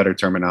lack of a better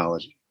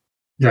terminology.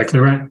 Exactly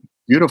right.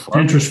 Beautiful.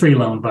 Interest-free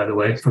loan, by the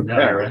way, from the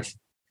IRS.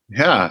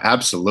 Yeah,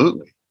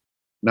 absolutely.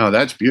 No,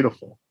 that's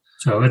beautiful.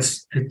 So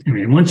once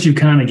you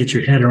kind of get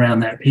your head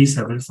around that piece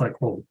of it, it's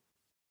like, well,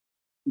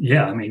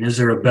 yeah, is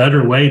there a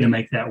better way to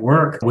make that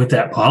work with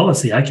that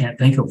policy? I can't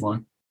think of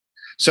one.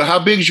 So how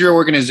big is your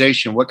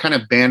organization? What kind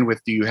of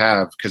bandwidth do you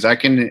have? Because I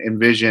can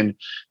envision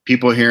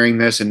people hearing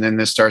this, and then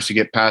this starts to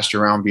get passed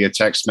around via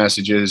text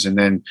messages, and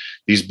then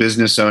these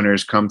business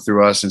owners come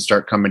through us and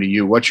start coming to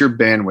you. What's your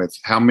bandwidth?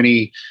 How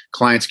many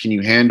clients can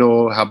you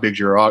handle? How big's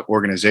your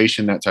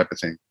organization? That type of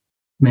thing.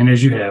 I mean,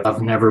 as you have,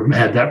 I've never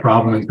had that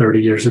problem in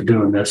 30 years of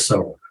doing this,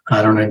 so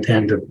I don't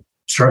intend to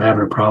start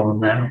having a problem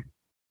now.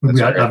 I've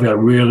got a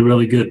really,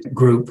 really good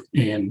group,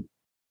 and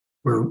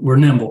we're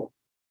nimble.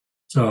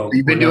 So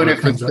you've been doing it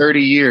for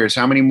 30 years.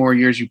 How many more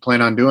years you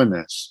plan on doing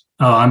this?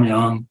 Oh, I'm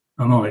young.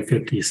 I'm only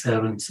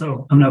 57,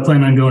 so I'm not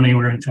planning on going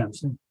anywhere anytime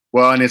soon.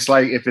 Well, and it's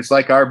like, if it's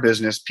like our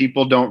business,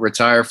 people don't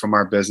retire from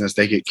our business.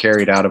 They get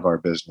carried out of our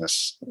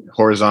business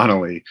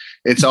horizontally.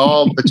 It's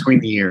all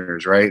between the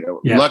years, right?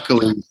 Yeah.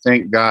 Luckily,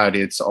 thank God,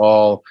 it's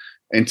all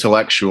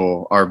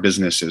intellectual, our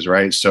businesses,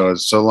 right? So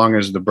long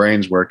as the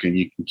brain's working,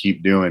 you can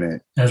keep doing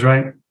it. That's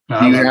right.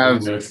 Do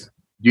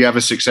you have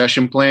a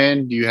succession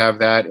plan? Do you have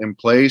that in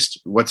place?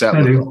 What's that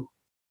look like?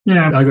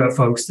 Yeah, I got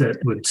folks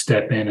that would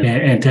step in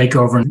and take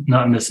over and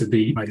not miss a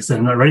beat. Like I said,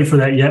 I'm not ready for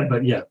that yet,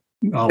 but yeah.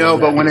 No,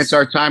 but when it's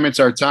our time, it's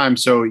our time.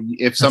 So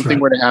if something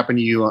were to happen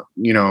to you,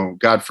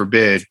 God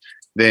forbid,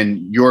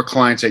 then your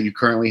clients that you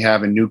currently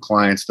have and new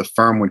clients, the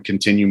firm would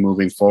continue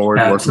moving forward.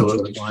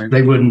 Absolutely.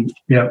 They wouldn't,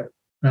 they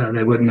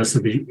wouldn't miss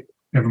a beat.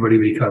 Everybody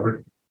would be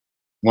covered.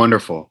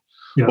 Wonderful.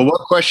 Yep. Well,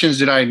 what questions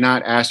did I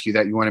not ask you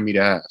that you wanted me to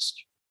ask?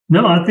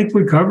 No, I think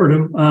we covered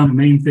them. The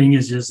main thing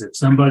is just that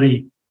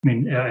somebody,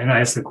 and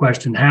I asked the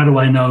question, how do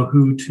I know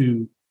who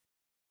to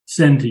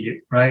send to you,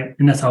 right?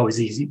 And that's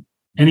always easy.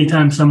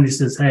 Anytime somebody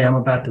says, hey, I'm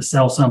about to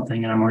sell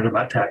something and I'm worried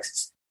about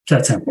taxes, it's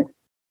that simple,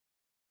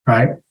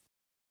 right?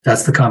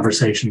 That's the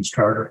conversation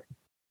starter.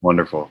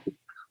 Wonderful.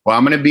 Well,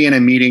 I'm going to be in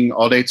a meeting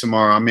all day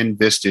tomorrow. I'm in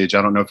Vistage.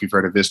 I don't know if you've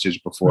heard of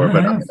Vistage before,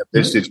 but I'm in a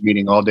Vistage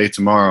meeting all day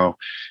tomorrow.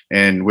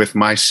 And with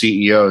my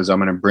CEOs, I'm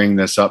going to bring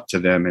this up to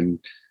them and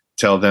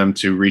tell them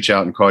to reach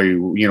out and call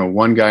you.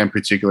 One guy in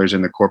particular is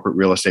in the corporate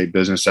real estate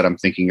business that I'm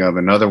thinking of.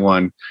 Another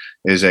one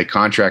is a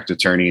contract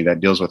attorney that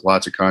deals with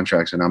lots of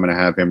contracts, and I'm going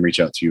to have him reach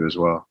out to you as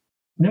well.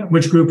 Yeah.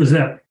 Which group is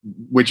that?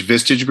 Which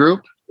Vistage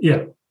group?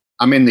 Yeah.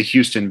 I'm in the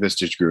Houston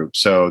Vistage group.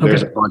 So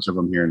there's a bunch of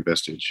them here in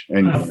Vistage.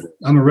 And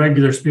I'm a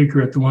regular speaker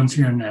at the ones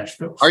here in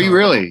Nashville. Are you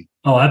really?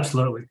 Oh,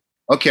 absolutely.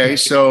 Okay.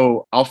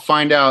 So I'll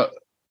find out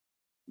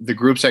the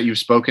groups that you've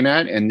spoken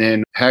at, and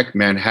then heck,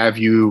 man, have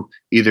you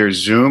either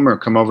Zoom or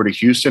come over to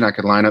Houston. I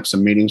could line up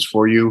some meetings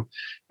for you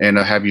and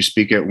have you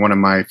speak at one of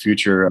my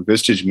future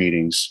Vistage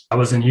meetings. I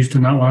was in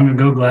Houston not long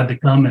ago. Glad to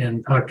come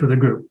and talk to the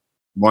group.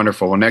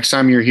 Wonderful. Well, next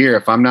time you're here,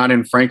 if I'm not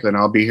in Franklin,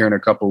 I'll be here in a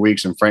couple of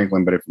weeks in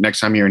Franklin. But if next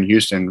time you're in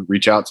Houston,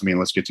 reach out to me and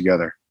let's get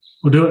together.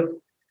 We'll do it.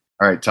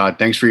 All right, Todd.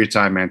 Thanks for your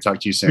time, man.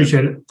 Talk to you soon.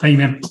 Appreciate it. Thank you,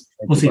 man.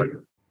 We'll see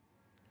you.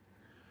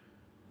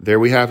 There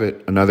we have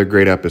it. Another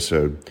great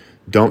episode.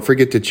 Don't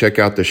forget to check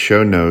out the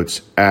show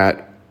notes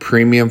at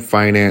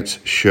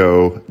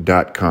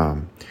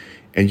premiumfinanceshow.com.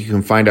 And you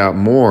can find out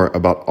more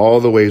about all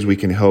the ways we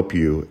can help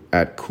you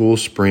at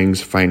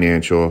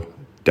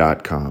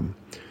coolspringsfinancial.com.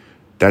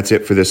 That's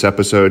it for this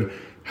episode.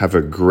 Have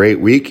a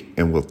great week,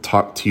 and we'll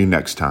talk to you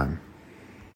next time.